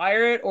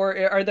wire it,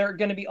 or are there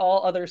going to be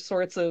all other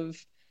sorts of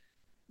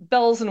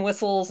bells and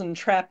whistles and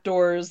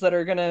trapdoors that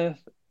are going to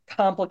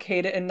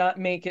complicate it and not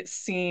make it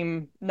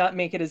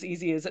as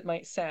easy as it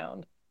might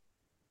sound?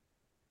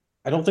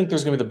 I don't think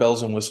there's going to be the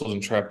bells and whistles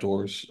and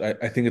trapdoors.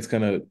 I think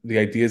the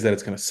idea is that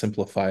it's going to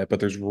simplify it, but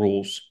there's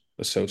rules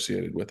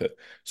associated with it.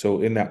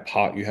 So in that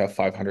pot, you have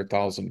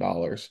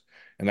 $500,000,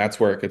 and that's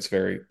where it gets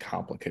very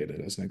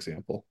complicated, as an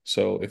example.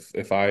 So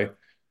if I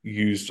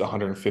used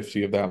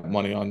 150 of that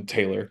money on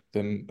Taylor,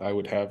 then I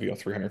would have,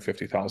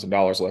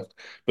 $350,000 left,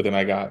 but then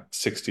I got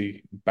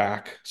 60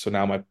 back. So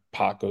now my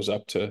pot goes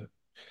up to,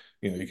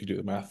 you could do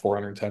the math,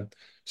 410.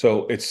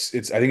 So I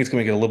think it's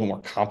going to get a little bit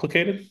more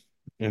complicated.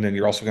 And then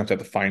you're also going to have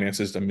the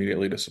finances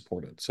immediately to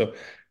support it. So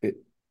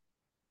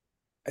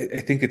I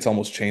think it's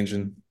almost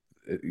changing.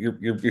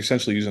 You're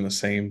essentially using the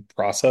same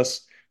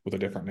process with a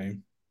different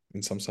name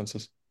in some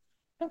senses.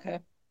 Okay.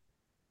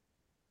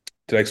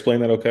 Did I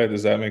explain that okay?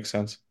 Does that make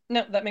sense?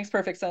 No, that makes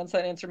perfect sense.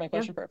 That answered my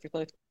question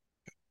perfectly.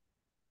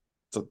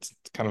 It's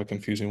kind of a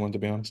confusing one, to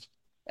be honest.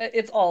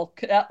 It's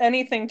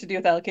anything to do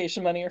with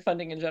allocation money or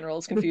funding in general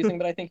is confusing,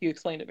 but I think you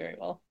explained it very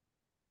well.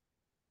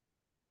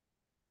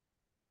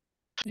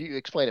 You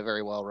explained it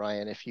very well,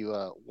 Ryan. If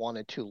you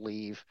wanted to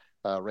leave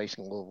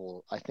Racing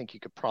Louisville, I think you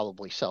could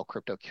probably sell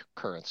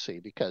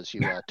cryptocurrency because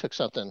you took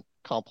something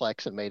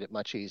complex and made it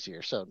much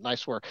easier. So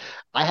nice work.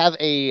 I have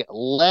a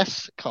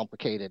less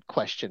complicated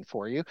question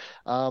for you.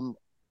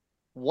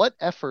 What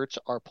efforts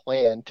are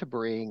planned to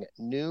bring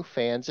new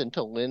fans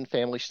into Lynn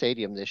Family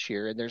Stadium this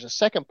year? And there's a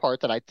second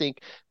part that I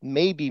think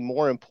may be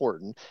more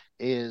important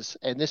is,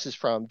 and this is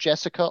from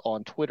Jessica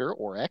on Twitter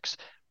or X,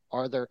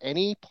 are there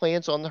any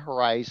plans on the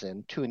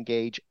horizon to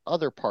engage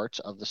other parts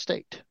of the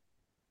state?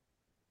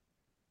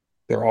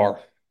 There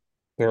are.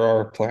 There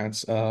are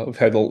plans. We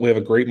have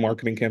a great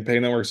marketing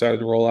campaign that we're excited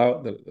to roll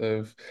out that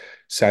I've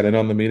sat in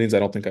on the meetings. I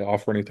don't think I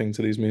offer anything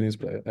to these meetings,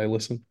 but I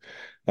listen.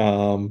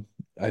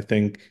 I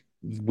think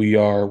we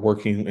are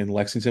working in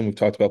Lexington. We've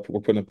talked about we're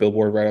putting a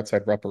billboard right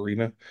outside Rupp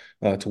Arena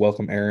to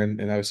welcome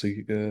Aaron and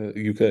obviously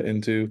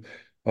Yuka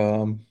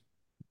um,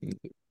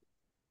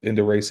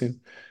 into racing.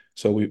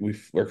 So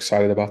we're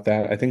excited about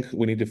that. I think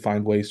we need to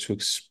find ways to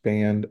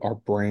expand our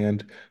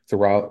brand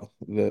throughout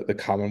the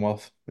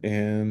Commonwealth,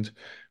 and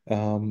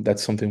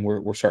that's something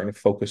we're starting to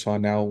focus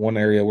on now. One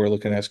area we're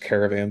looking at is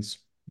caravans,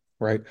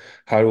 right?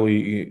 How do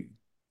we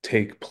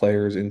take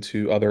players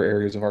into other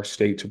areas of our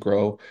state to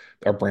grow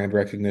our brand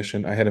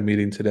recognition? I had a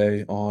meeting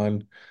today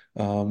on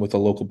with a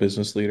local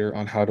business leader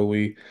on how do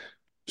we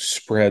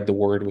spread the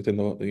word within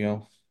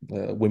the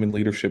women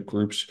leadership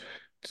groups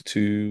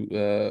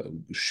to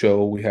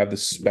show we have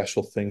this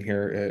special thing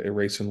here at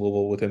Race in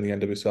Louisville within the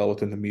NWSL,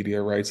 within the media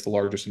rights, the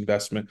largest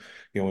investment,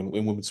 in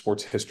women's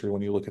sports history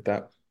when you look at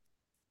that.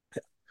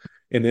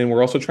 And then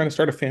we're also trying to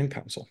start a fan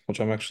council, which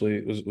I'm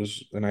actually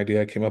was an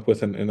idea I came up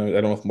with, and I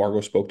don't know if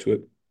Margot spoke to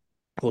it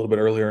a little bit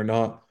earlier or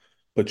not,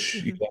 but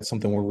that's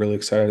something we're really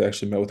excited. I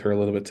actually met with her a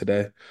little bit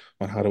today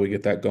on how do we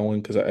get that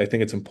going because I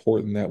think it's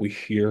important that we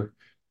hear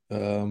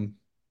um,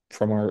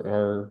 from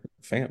our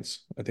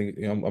fans. I think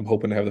I'm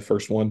hoping to have the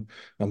first one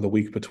the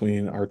week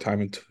between our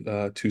time in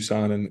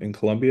Tucson and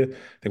Columbia. I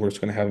think we're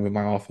just going to have them in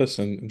my office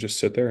and just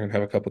sit there and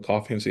have a cup of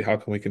coffee and see how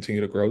can we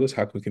continue to grow this,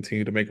 how can we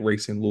continue to make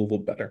racing Louisville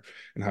better,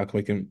 and how can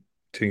we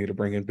continue to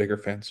bring in bigger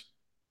fans.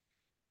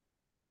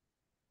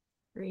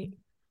 Great.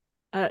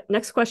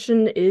 Next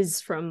question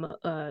is from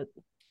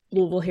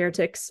Louisville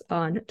Heretics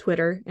on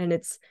Twitter, and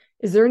it's: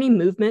 is there any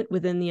movement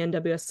within the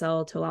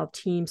NWSL to allow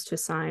teams to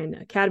assign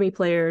academy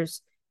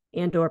players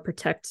and/or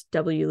protect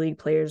W League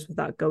players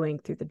without going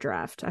through the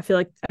draft? I feel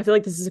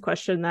like this is a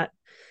question that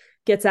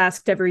gets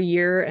asked every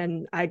year,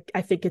 and I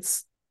think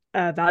it's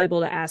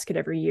valuable to ask it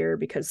every year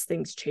because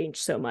things change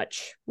so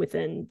much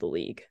within the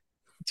league.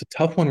 It's a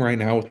tough one right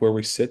now with where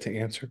we sit to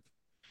answer.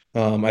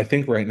 I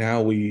think right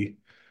now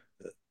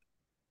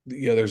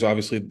there's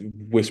obviously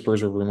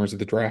whispers or rumors that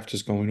the draft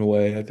is going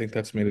away. I think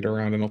that's made it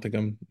around. I don't think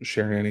I'm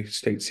sharing any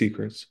state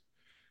secrets.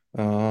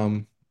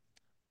 Um,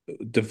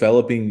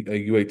 Developing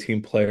a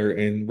U18 player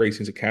in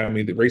Racing's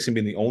academy, the Racing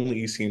being the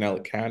only ECNL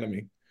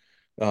academy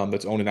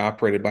that's owned and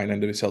operated by an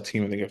NWSL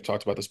team, I think I've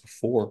talked about this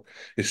before,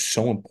 is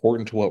so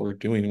important to what we're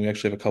doing. And we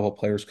actually have a couple of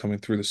players coming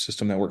through the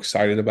system that we're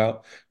excited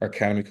about. Our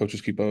academy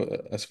coaches keep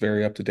us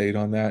very up to date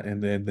on that.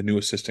 And then the new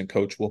assistant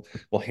coach will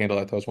handle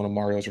that. That was one of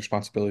Mario's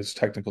responsibilities as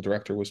technical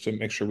director, was to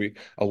make sure we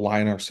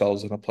align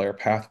ourselves in a player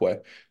pathway.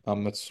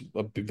 That's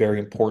very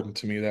important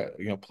to me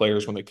that,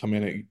 players, when they come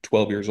in at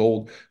 12 years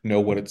old, know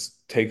what it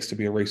takes to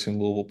be a Racing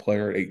Louisville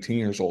player at 18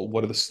 years old.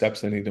 What are the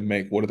steps they need to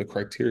make? What are the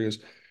criteria?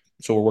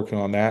 So we're working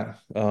on that.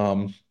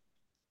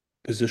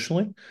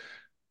 Positionally,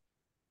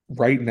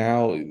 right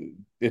now,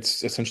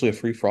 it's essentially a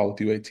free for all with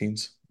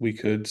U18s. We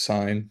could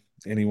sign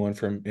anyone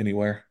from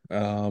anywhere,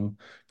 but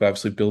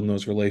obviously building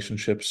those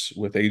relationships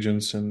with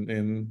agents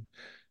and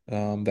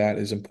that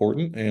is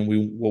important. And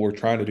what we're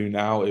trying to do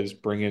now is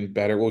bring in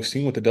better. What we've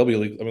seen with the W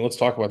League. I mean, let's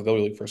talk about the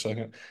W League for a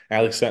second.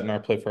 Allie Seton, our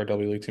play for our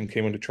W League team,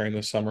 came into train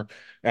this summer.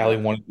 Allie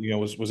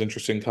was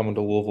interested in coming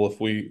to Louisville if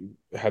we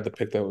had the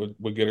pick that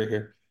would get her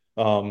here.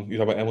 You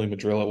know about Emily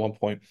Madrill at one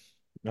point.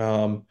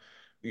 Um,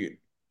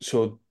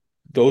 so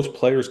those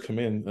players come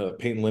in.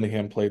 Peyton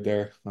Linehan played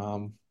there.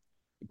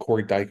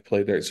 Corey Dyke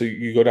played there. So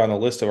you go down the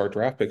list of our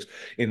draft picks,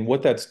 and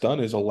what that's done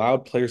is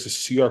allowed players to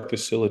see our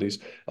facilities,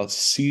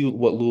 see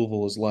what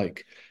Louisville is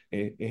like,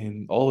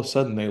 and all of a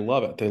sudden they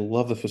love it. They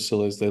love the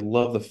facilities, they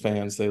love the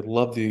fans, they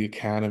love the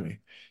academy,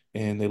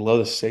 and they love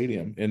the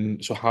stadium.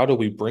 And so, how do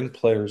we bring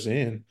players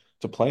in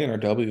to play in our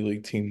W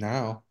League team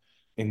now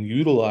and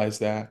utilize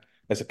that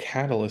as a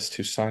catalyst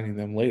to signing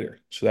them later?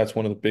 So that's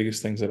one of the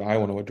biggest things that I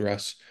want to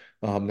address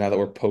now that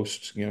we're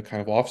post,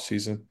 kind of off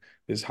season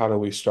is how do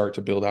we start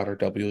to build out our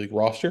W League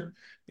roster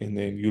and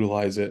then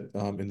utilize it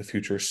in the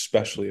future,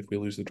 especially if we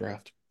lose the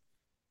draft.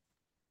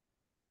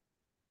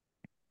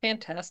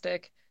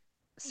 Fantastic.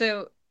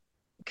 So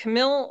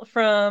Camille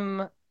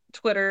from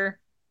Twitter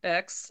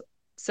X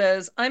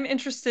says, I'm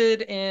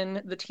interested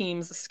in the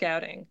team's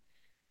scouting.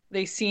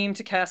 They seem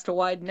to cast a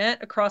wide net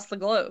across the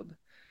globe.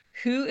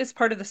 Who is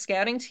part of the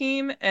scouting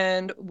team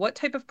and what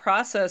type of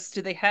process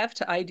do they have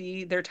to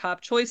ID their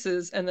top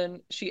choices? And then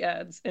she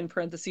adds in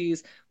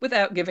parentheses,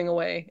 without giving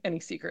away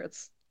any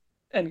secrets,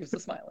 and gives a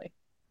smiley.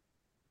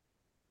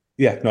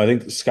 Yeah, no, I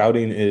think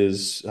scouting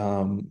is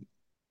an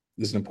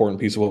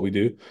important piece of what we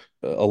do.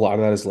 A lot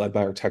of that is led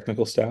by our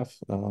technical staff.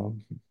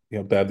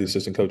 Bad, the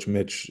assistant coach,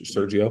 Mitch,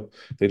 Sergio,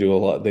 they do a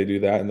lot. They do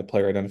that in the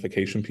player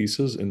identification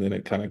pieces, and then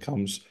it kind of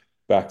comes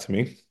back to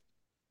me.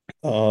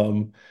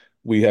 Um,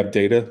 we have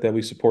data that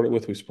we support it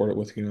with. We support it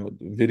with,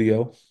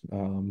 video.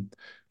 And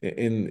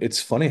it's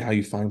funny how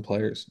you find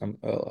players.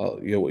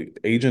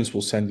 Agents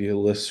will send you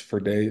lists for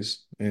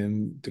days,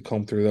 and to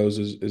comb through those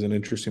is an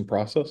interesting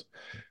process.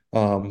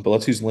 But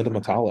let's use Linda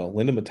Metallo.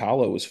 Linda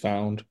Metallo was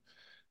found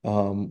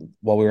while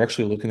we were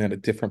actually looking at a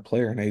different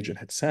player an agent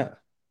had sent.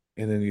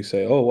 And then you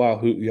say, oh, wow,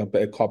 who,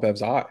 it caught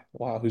Bev's eye.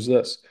 Wow, who's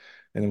this?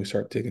 And then we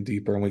start digging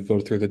deeper and we go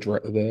through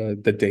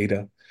the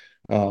data,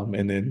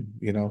 and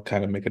then,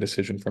 kind of make a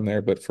decision from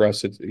there. But for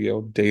us, it's,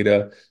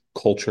 data,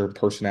 culture,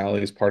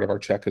 personality is part of our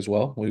check as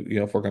well.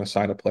 If we're going to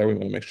sign a player, we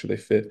want to make sure they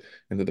fit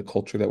into the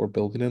culture that we're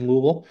building in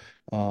Louisville.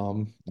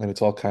 And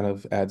it's all kind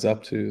of adds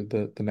up to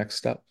the next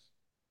step.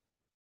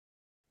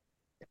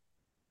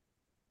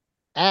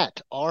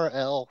 At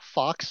RL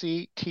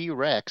Foxy T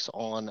Rex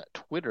on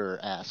Twitter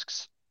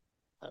asks,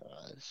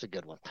 this is a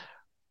good one.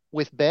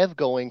 With Bev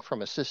going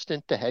from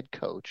assistant to head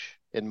coach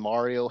and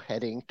Mario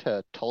heading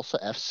to Tulsa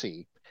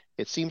FC,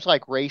 it seems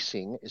like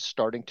racing is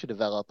starting to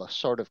develop a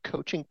sort of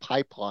coaching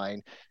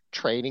pipeline,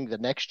 training the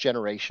next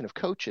generation of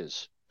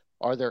coaches.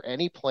 Are there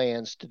any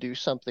plans to do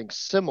something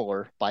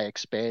similar by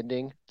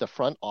expanding the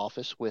front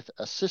office with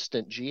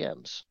assistant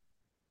GMs?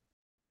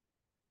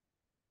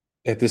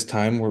 At this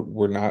time,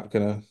 we're not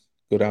gonna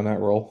go down that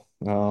role.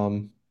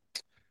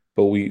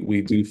 But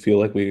we do feel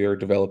like we are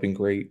developing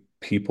great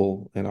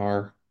people in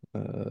our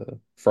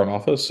front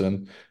office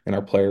and in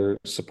our player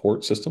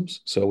support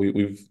systems. So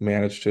we've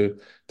managed to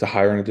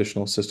hire an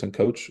additional assistant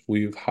coach.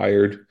 We've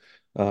hired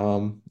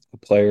a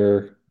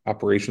player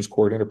operations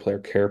coordinator, player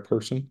care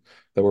person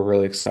that we're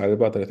really excited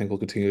about that I think will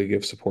continue to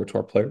give support to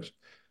our players.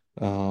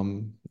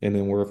 And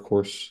then we're, of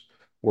course,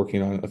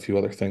 working on a few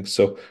other things.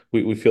 So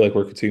we feel like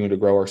we're continuing to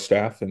grow our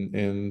staff and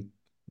in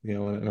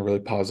a really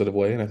positive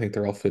way. And I think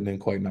they're all fitting in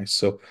quite nice.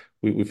 So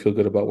we feel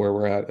good about where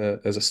we're at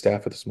as a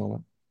staff at this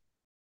moment.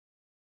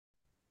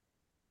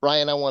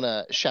 Ryan, I want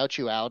to shout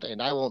you out,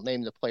 and I won't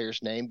name the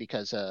player's name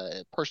because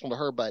personal to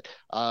her, but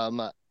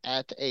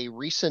at a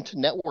recent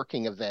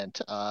networking event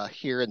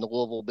here in the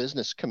Louisville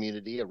business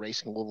community, a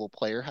Racing Louisville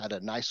player had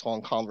a nice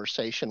long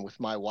conversation with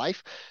my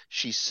wife.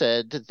 She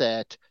said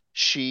that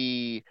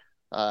she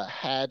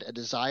had a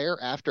desire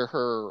after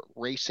her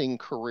racing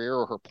career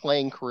or her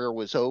playing career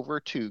was over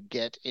to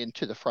get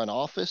into the front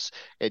office,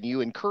 and you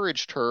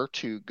encouraged her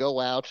to go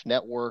out,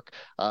 network,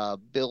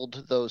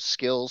 build those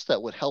skills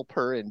that would help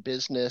her in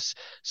business.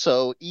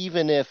 So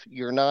even if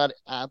you're not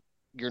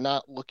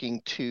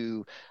looking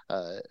to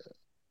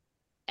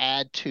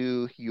add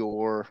to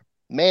your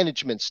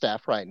management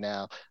staff right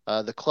now,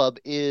 the club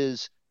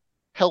is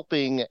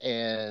helping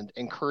and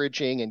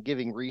encouraging and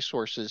giving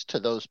resources to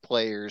those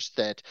players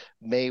that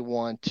may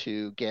want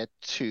to get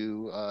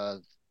to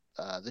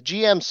the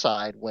GM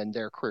side when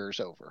their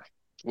career's over,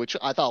 which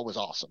I thought was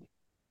awesome.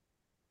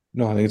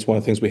 No, I think it's one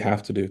of the things we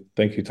have to do.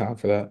 Thank you, Tom,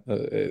 for that.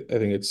 I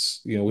think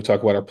it's, we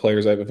talk about our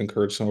players. I've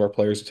encouraged some of our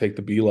players to take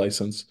the B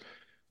license,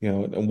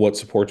 and what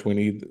supports we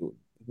need.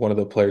 One of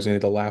the players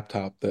needed a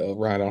laptop.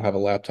 Ryan, I don't have a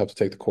laptop to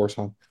take the course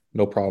on.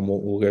 No problem.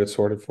 We'll get it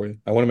sorted for you.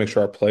 I want to make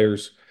sure our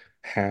players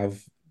have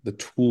the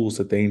tools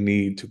that they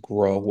need to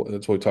grow.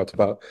 That's what we talked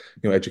about,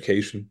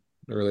 education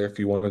earlier. If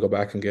you want to go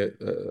back and get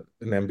an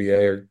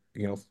MBA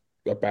or,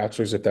 a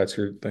bachelor's, if that's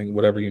your thing,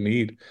 whatever you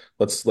need,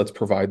 let's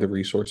provide the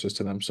resources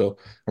to them. So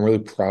I'm really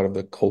proud of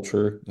the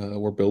culture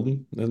we're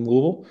building in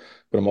Louisville,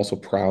 but I'm also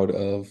proud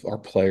of our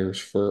players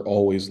for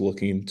always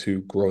looking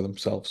to grow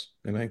themselves.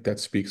 And I think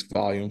that speaks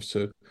volumes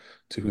to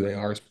who they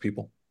are as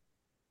people.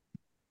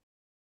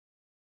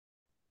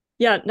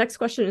 Yeah, next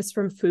question is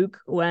from Fook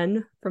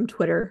Wen from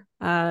Twitter.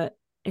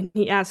 And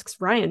he asks,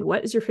 Ryan,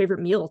 what is your favorite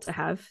meal to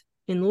have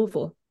in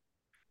Louisville?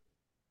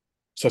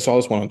 So I saw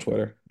this one on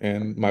Twitter,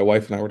 and my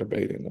wife and I were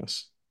debating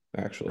this,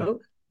 actually.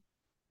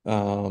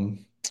 Oh.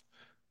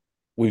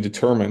 We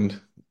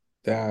determined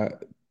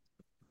that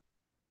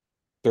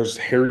there's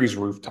Harry's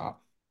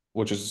Rooftop,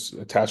 which is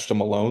attached to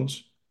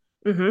Malone's.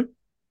 Mm-hmm.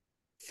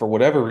 For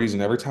whatever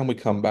reason, every time we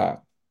come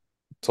back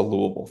to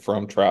Louisville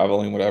from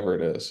traveling, whatever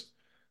it is,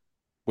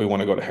 we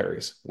want to go to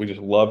Harry's. We just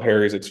love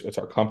Harry's. It's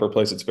our comfort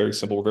place. It's very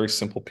simple. We're very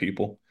simple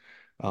people.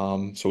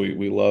 So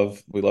we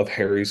love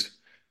Harry's.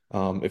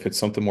 If it's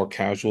something more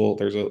casual,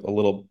 there's a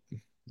little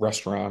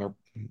restaurant or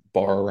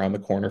bar around the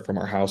corner from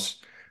our house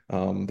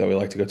that we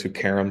like to go to,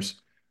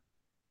 Karam's.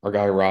 Our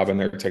guy Rob in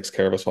there takes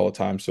care of us all the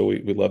time, so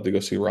we love to go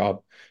see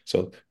Rob.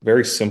 So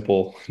very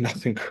simple,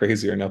 nothing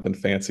crazy or nothing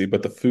fancy,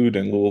 but the food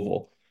in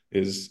Louisville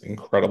is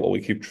incredible.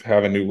 We keep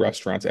having new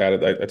restaurants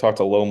added. I talked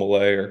to Lo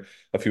Malay or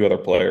a few other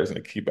players, and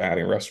they keep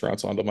adding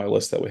restaurants onto my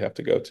list that we have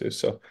to go to.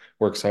 So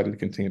we're excited to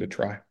continue to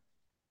try.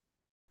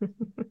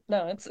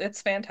 No,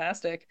 it's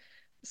fantastic.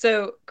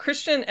 So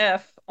Christian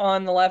F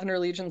on the Lavender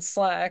Legion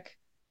Slack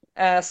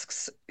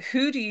asks,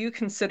 who do you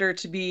consider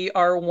to be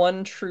our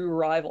one true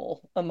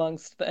rival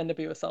amongst the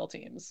NWSL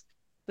teams?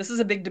 This is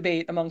a big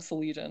debate amongst the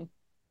Legion.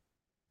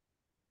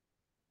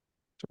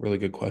 It's a really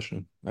good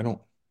question.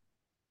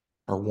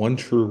 Our one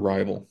true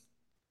rival.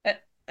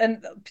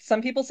 And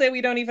some people say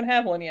we don't even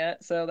have one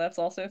yet, so that's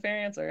also a fair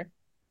answer.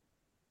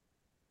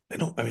 I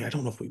don't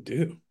know if we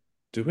do.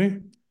 Do we?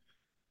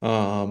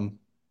 Um,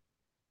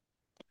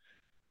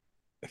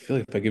 I feel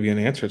like if I give you an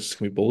answer, it's just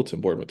gonna be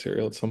bulletin board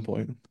material at some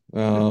point.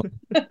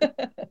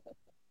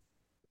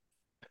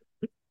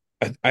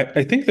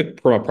 I think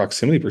that from a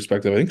proximity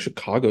perspective, I think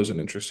Chicago's an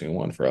interesting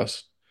one for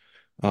us.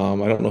 I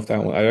don't know if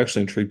that one. I'm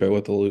actually intrigued by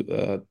what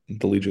the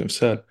Legion have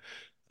said.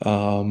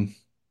 Um,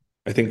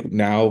 I think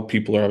now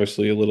people are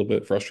obviously a little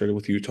bit frustrated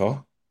with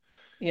Utah.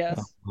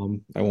 Yes.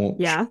 I won't.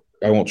 Yeah.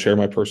 I won't share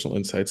my personal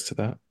insights to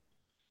that.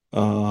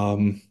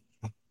 Um,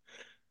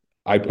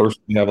 I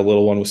personally have a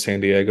little one with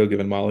San Diego,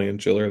 given Molly and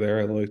Jill are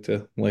there. I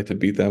like to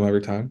beat them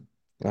every time.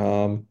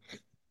 Um,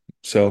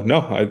 so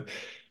no,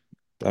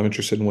 I'm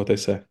interested in what they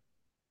say.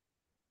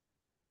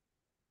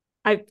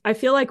 I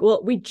feel like,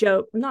 well, we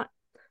joke, not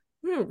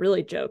we don't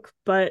really joke,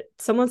 but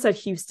someone said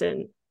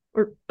Houston,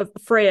 or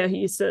Freya,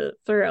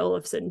 Freya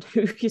Olafson,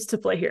 who used to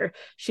play here,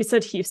 she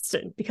said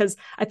Houston, because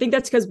I think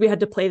that's because we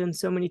had to play them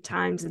so many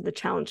times in the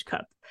Challenge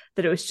Cup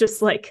that it was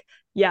just like,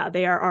 yeah,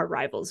 they are our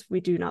rivals. We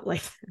do not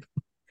like them.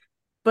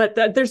 But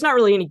there's not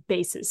really any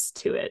basis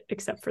to it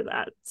except for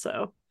that.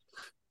 So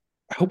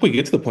I hope we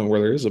get to the point where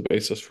there is a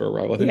basis for a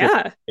rival.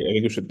 yeah, I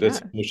think that's yeah.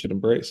 something we should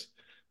embrace.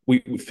 We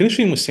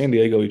finishing with San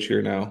Diego each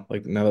year now,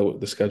 like now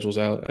that the schedule's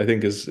out, I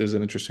think is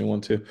an interesting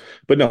one too.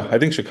 But no, I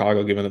think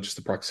Chicago, given just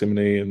the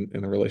proximity and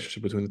the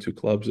relationship between the two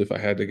clubs, if I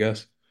had to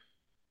guess.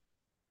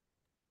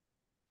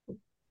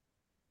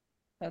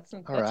 That's All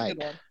a good right.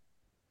 one.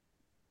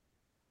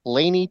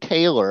 Lainey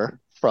Taylor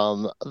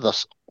from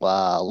the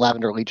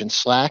Lavender Legion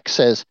Slack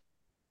says,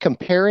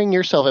 comparing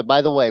yourself, and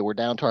by the way, we're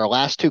down to our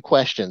last two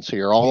questions, so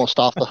you're almost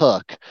off the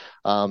hook,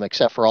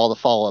 except for all the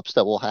follow-ups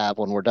that we'll have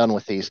when we're done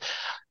with these.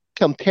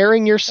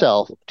 Comparing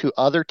yourself to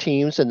other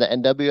teams in the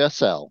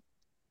NWSL,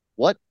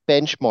 what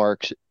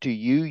benchmarks do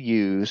you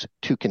use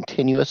to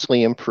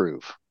continuously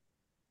improve?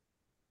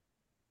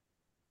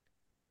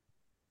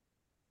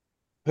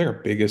 I think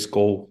our biggest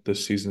goal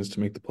this season is to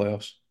make the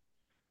playoffs.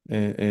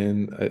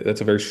 And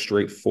that's a very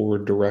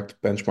straightforward,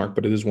 direct benchmark,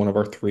 but it is one of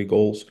our three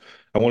goals.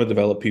 I want to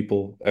develop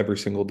people every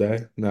single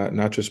day,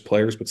 not just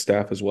players, but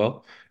staff as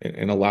well,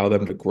 and allow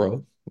them to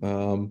grow.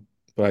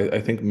 But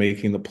I think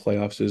making the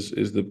playoffs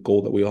is the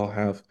goal that we all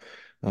have,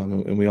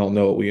 and we all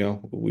know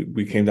it.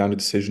 We came down to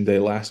decision day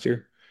last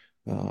year,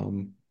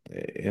 um,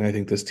 and I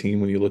think this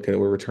team, when you look at it,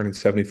 we're returning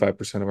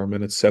 75% of our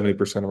minutes,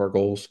 70% of our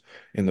goals,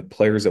 and the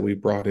players that we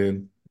brought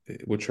in,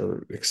 which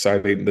are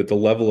exciting, that the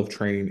level of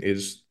training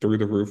is through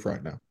the roof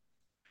right now.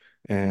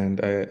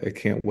 And I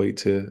can't wait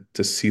to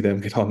see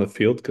them get on the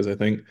field, because I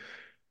think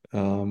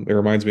it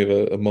reminds me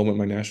of a moment in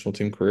my national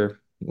team career.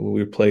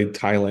 We played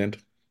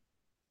Thailand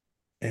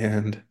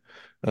and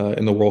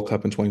in the World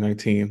Cup in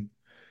 2019.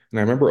 And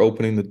I remember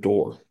opening the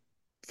door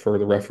for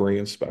the referee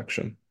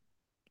inspection,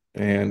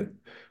 and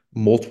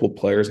multiple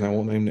players, and I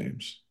won't name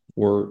names,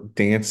 were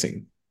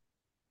dancing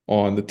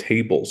on the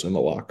tables in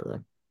the locker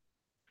room.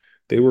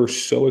 They were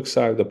so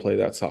excited to play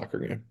that soccer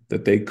game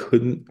that they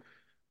couldn't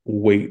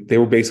wait. They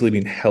were basically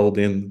being held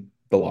in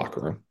the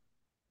locker room.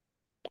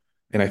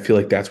 And I feel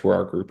like that's where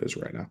our group is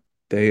right now.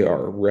 They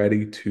are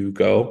ready to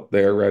go.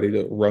 They are ready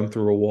to run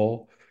through a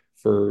wall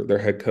for their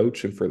head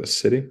coach and for the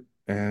city.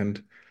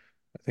 And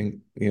I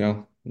think,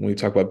 when we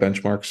talk about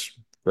benchmarks,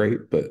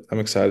 great, but I'm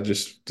excited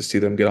just to see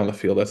them get on the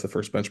field. That's the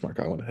first benchmark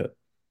I want to hit.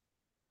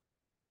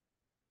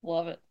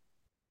 Love it.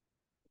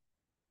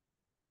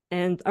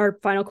 And our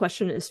final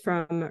question is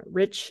from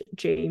Rich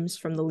James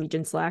from the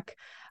Legion Slack.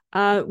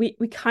 We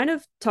kind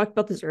of talked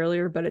about this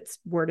earlier, but it's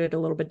worded a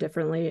little bit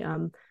differently.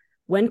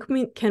 When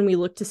can we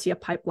look to see a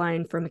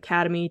pipeline from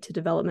academy to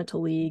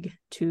developmental league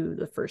to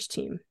the first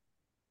team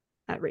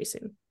at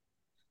Racing?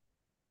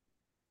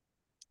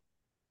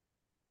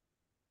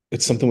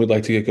 It's something we'd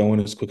like to get going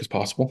as quick as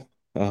possible.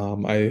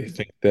 I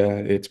think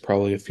that it's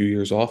probably a few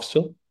years off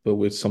still, but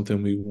it's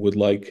something we would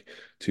like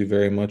to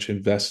very much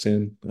invest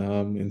in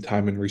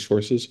time and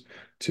resources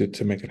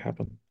to make it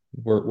happen.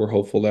 We're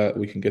hopeful that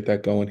we can get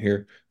that going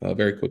here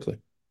very quickly.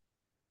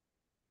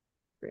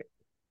 Great.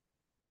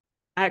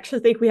 I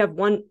actually think we have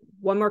one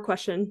more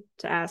question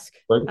to ask.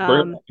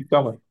 Keep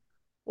going.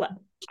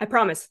 I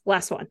promise,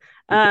 last one.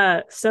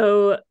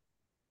 So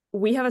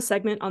we have a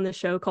segment on the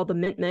show called the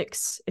Mint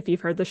Mix. If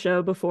you've heard the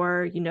show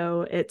before,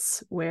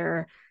 it's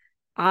where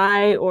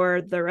I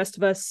or the rest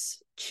of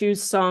us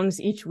choose songs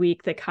each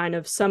week that kind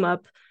of sum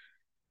up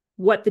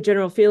what the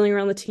general feeling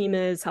around the team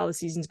is, how the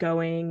season's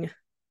going,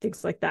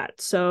 things like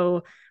that.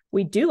 So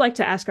we do like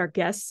to ask our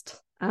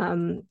guest,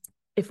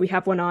 if we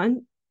have one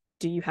on,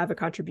 do you have a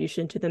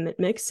contribution to the Mint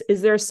Mix?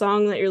 Is there a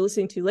song that you're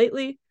listening to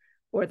lately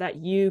or that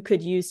you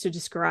could use to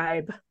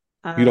describe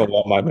you don't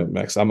want my Mint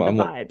Mix. I'm like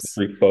vibes?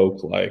 street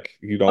folk. Like,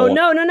 you don't Oh,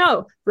 want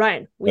no.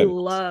 Ryan, we Mint Mix.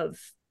 love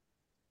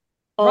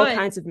all Ryan,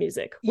 kinds of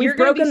music. We've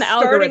broken the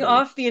algorithm. Starting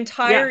off the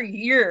entire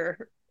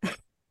year for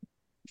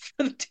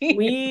the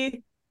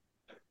team.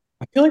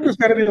 I feel like there's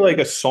got to be like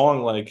a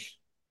song like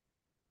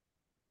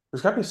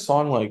there's got to be a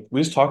song like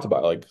we just talked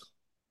about like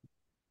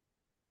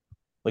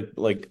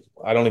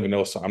I don't even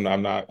know a song.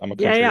 I'm a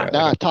country guy.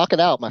 Nah, talk it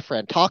out, my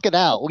friend. Talk it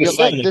out. This is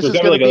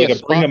going to be a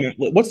bring them.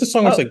 What's the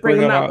song that's like bring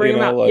them out? Bring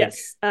them out. Like,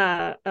 yes.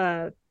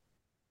 I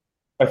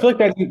feel like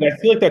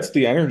that's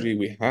the energy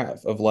we have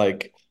of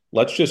like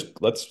let's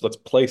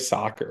play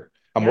soccer.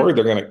 I'm worried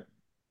they're gonna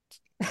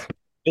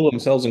kill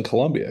themselves in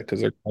Colombia because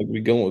they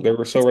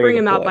were so ready Bring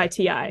to Them play. Out by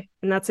T.I.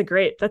 And that's a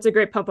great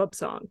pump up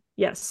song.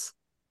 Yes,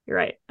 you're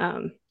right.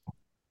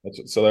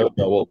 So there we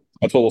go. Well,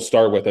 that's what we'll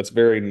start with. That's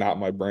very not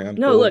my brand.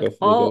 No, look,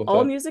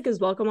 all music is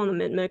welcome on the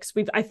Mint Mix.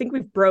 I think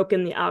we've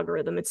broken the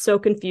algorithm. It's so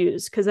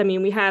confused because I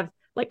mean we have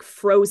like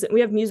Frozen.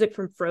 We have music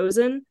from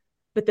Frozen,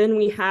 but then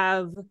we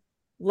have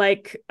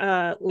like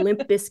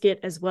Limp Bizkit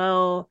as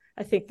well.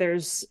 I think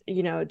there's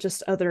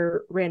just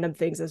other random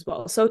things as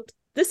well. So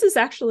this is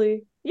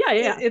actually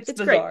it's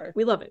great.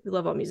 We love it. We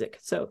love all music.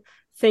 So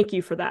thank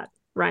you for that,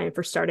 Ryan,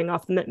 for starting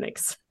off the Mint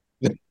Mix.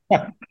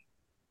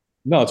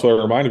 No, that's what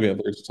it reminded me of.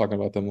 We were just talking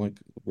about them like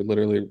we're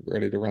literally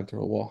ready to run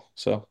through a wall.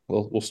 So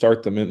we'll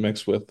start the Mint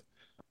Mix with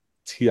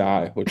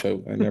T.I., which I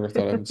never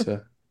thought I would say.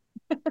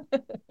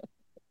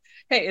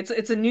 Hey,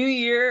 it's a new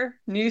year,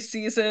 new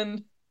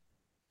season,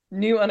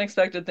 new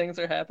unexpected things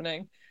are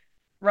happening.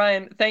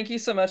 Ryan, thank you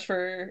so much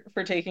for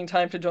taking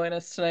time to join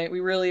us tonight.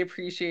 We really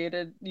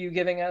appreciated you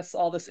giving us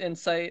all this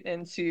insight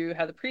into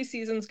how the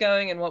preseason's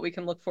going and what we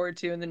can look forward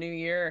to in the new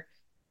year.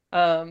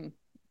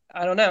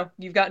 I don't know.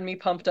 You've gotten me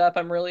pumped up.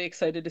 I'm really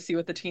excited to see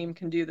what the team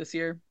can do this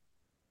year.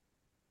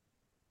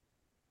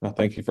 Well,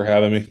 thank you for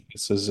having me.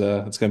 This is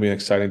it's going to be an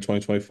exciting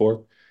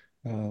 2024.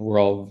 We're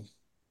all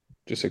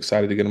just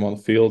excited to get them on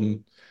the field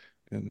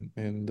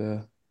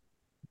and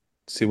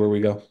see where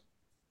we go.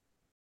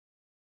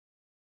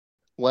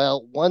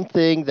 Well, one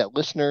thing that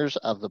listeners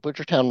of the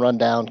Butchertown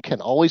Rundown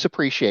can always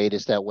appreciate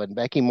is that when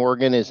Becky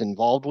Morgan is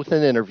involved with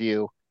an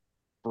interview,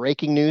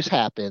 breaking news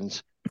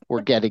happens.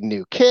 We're getting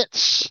new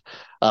kits.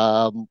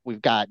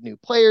 We've got new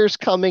players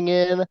coming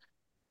in.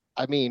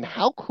 I mean,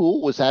 how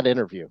cool was that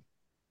interview?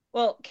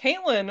 Well,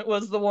 Caitlin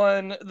was the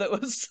one that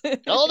was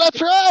oh,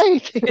 that's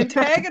right.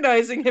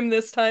 antagonizing him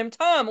this time.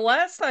 Tom,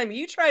 last time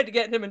you tried to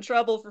get him in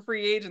trouble for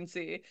free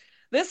agency.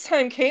 This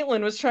time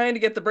Caitlin was trying to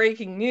get the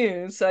breaking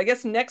news. So I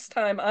guess next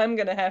time I'm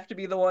going to have to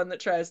be the one that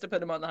tries to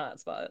put him on the hot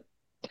spot.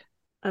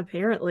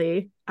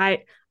 Apparently. I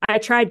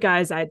tried,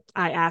 guys. I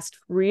asked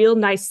real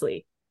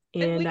nicely.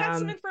 And we got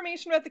some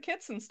information about the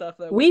kits and stuff,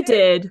 though. We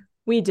did.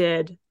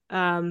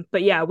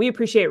 But yeah, we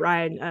appreciate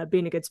Ryan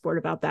being a good sport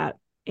about that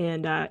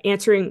and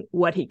answering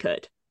what he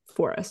could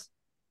for us.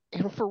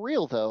 And for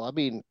real, though, I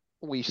mean,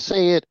 we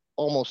say it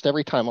almost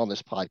every time on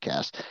this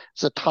podcast.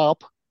 It's the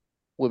top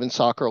women's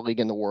soccer league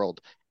in the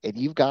world. And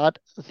you've got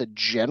the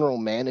general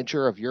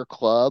manager of your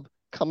club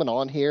coming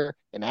on here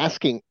and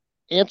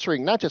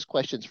answering not just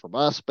questions from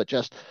us, but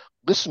just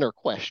listener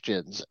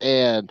questions.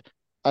 And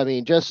I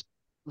mean, just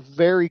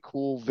very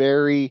cool,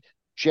 very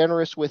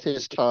generous with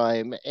his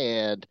time.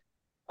 And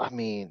I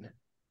mean,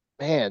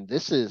 man,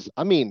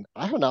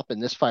 I have not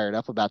been this fired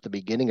up about the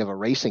beginning of a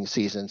racing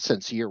season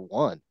since year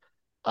one.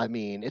 I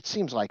mean, it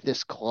seems like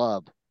this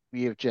club,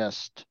 we're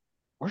just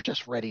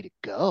ready to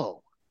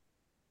go.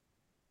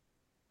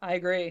 I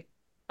agree.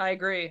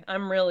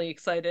 I'm really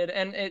excited.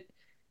 And it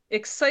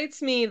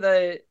excites me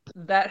that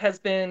has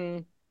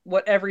been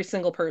what every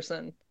single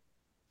person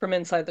from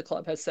inside the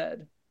club has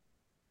said.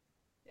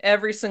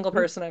 Every single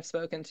person I've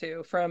spoken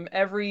to, from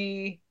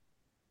every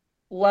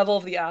level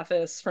of the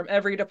office, from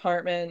every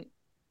department,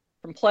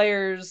 from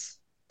players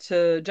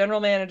to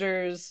general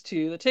managers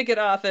to the ticket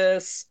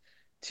office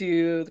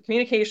to the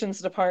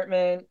communications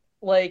department,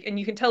 and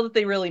you can tell that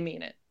they really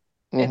mean it.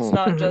 Mm-hmm. It's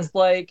not just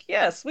like,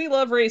 yes, we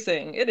love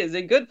racing. It is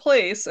a good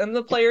place and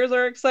the players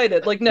are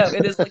excited. No,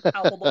 it is like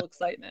palpable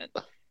excitement.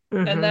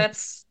 Mm-hmm. And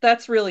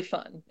that's really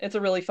fun. It's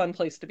a really fun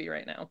place to be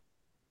right now.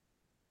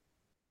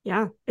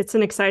 Yeah, it's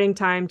an exciting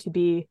time to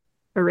be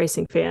a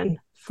racing fan,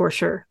 for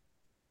sure.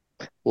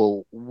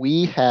 Well,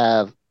 we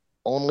have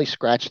only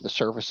scratched the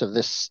surface of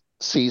this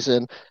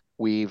season.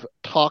 We've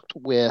talked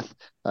with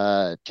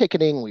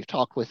ticketing. We've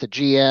talked with the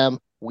GM.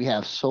 We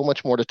have so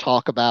much more to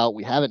talk about.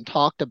 We haven't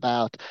talked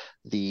about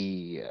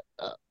the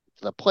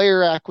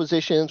player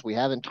acquisitions. We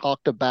haven't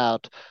talked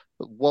about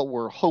what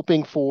we're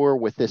hoping for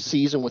with this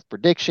season with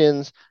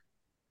predictions.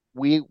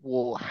 We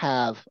will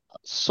have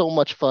so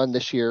much fun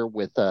this year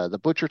with the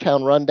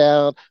Butchertown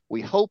Rundown.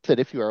 We hope that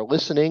if you are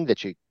listening,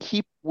 that you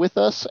keep with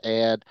us,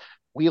 and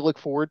we look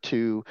forward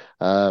to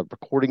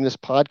recording this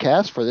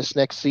podcast for this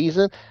next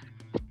season.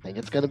 I think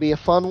it's going to be a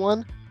fun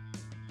one.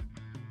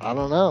 I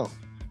don't know.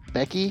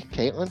 Becky,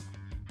 Caitlin,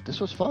 this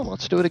was fun.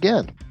 Let's do it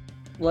again.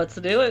 Let's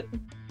do it.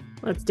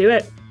 Let's do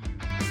it.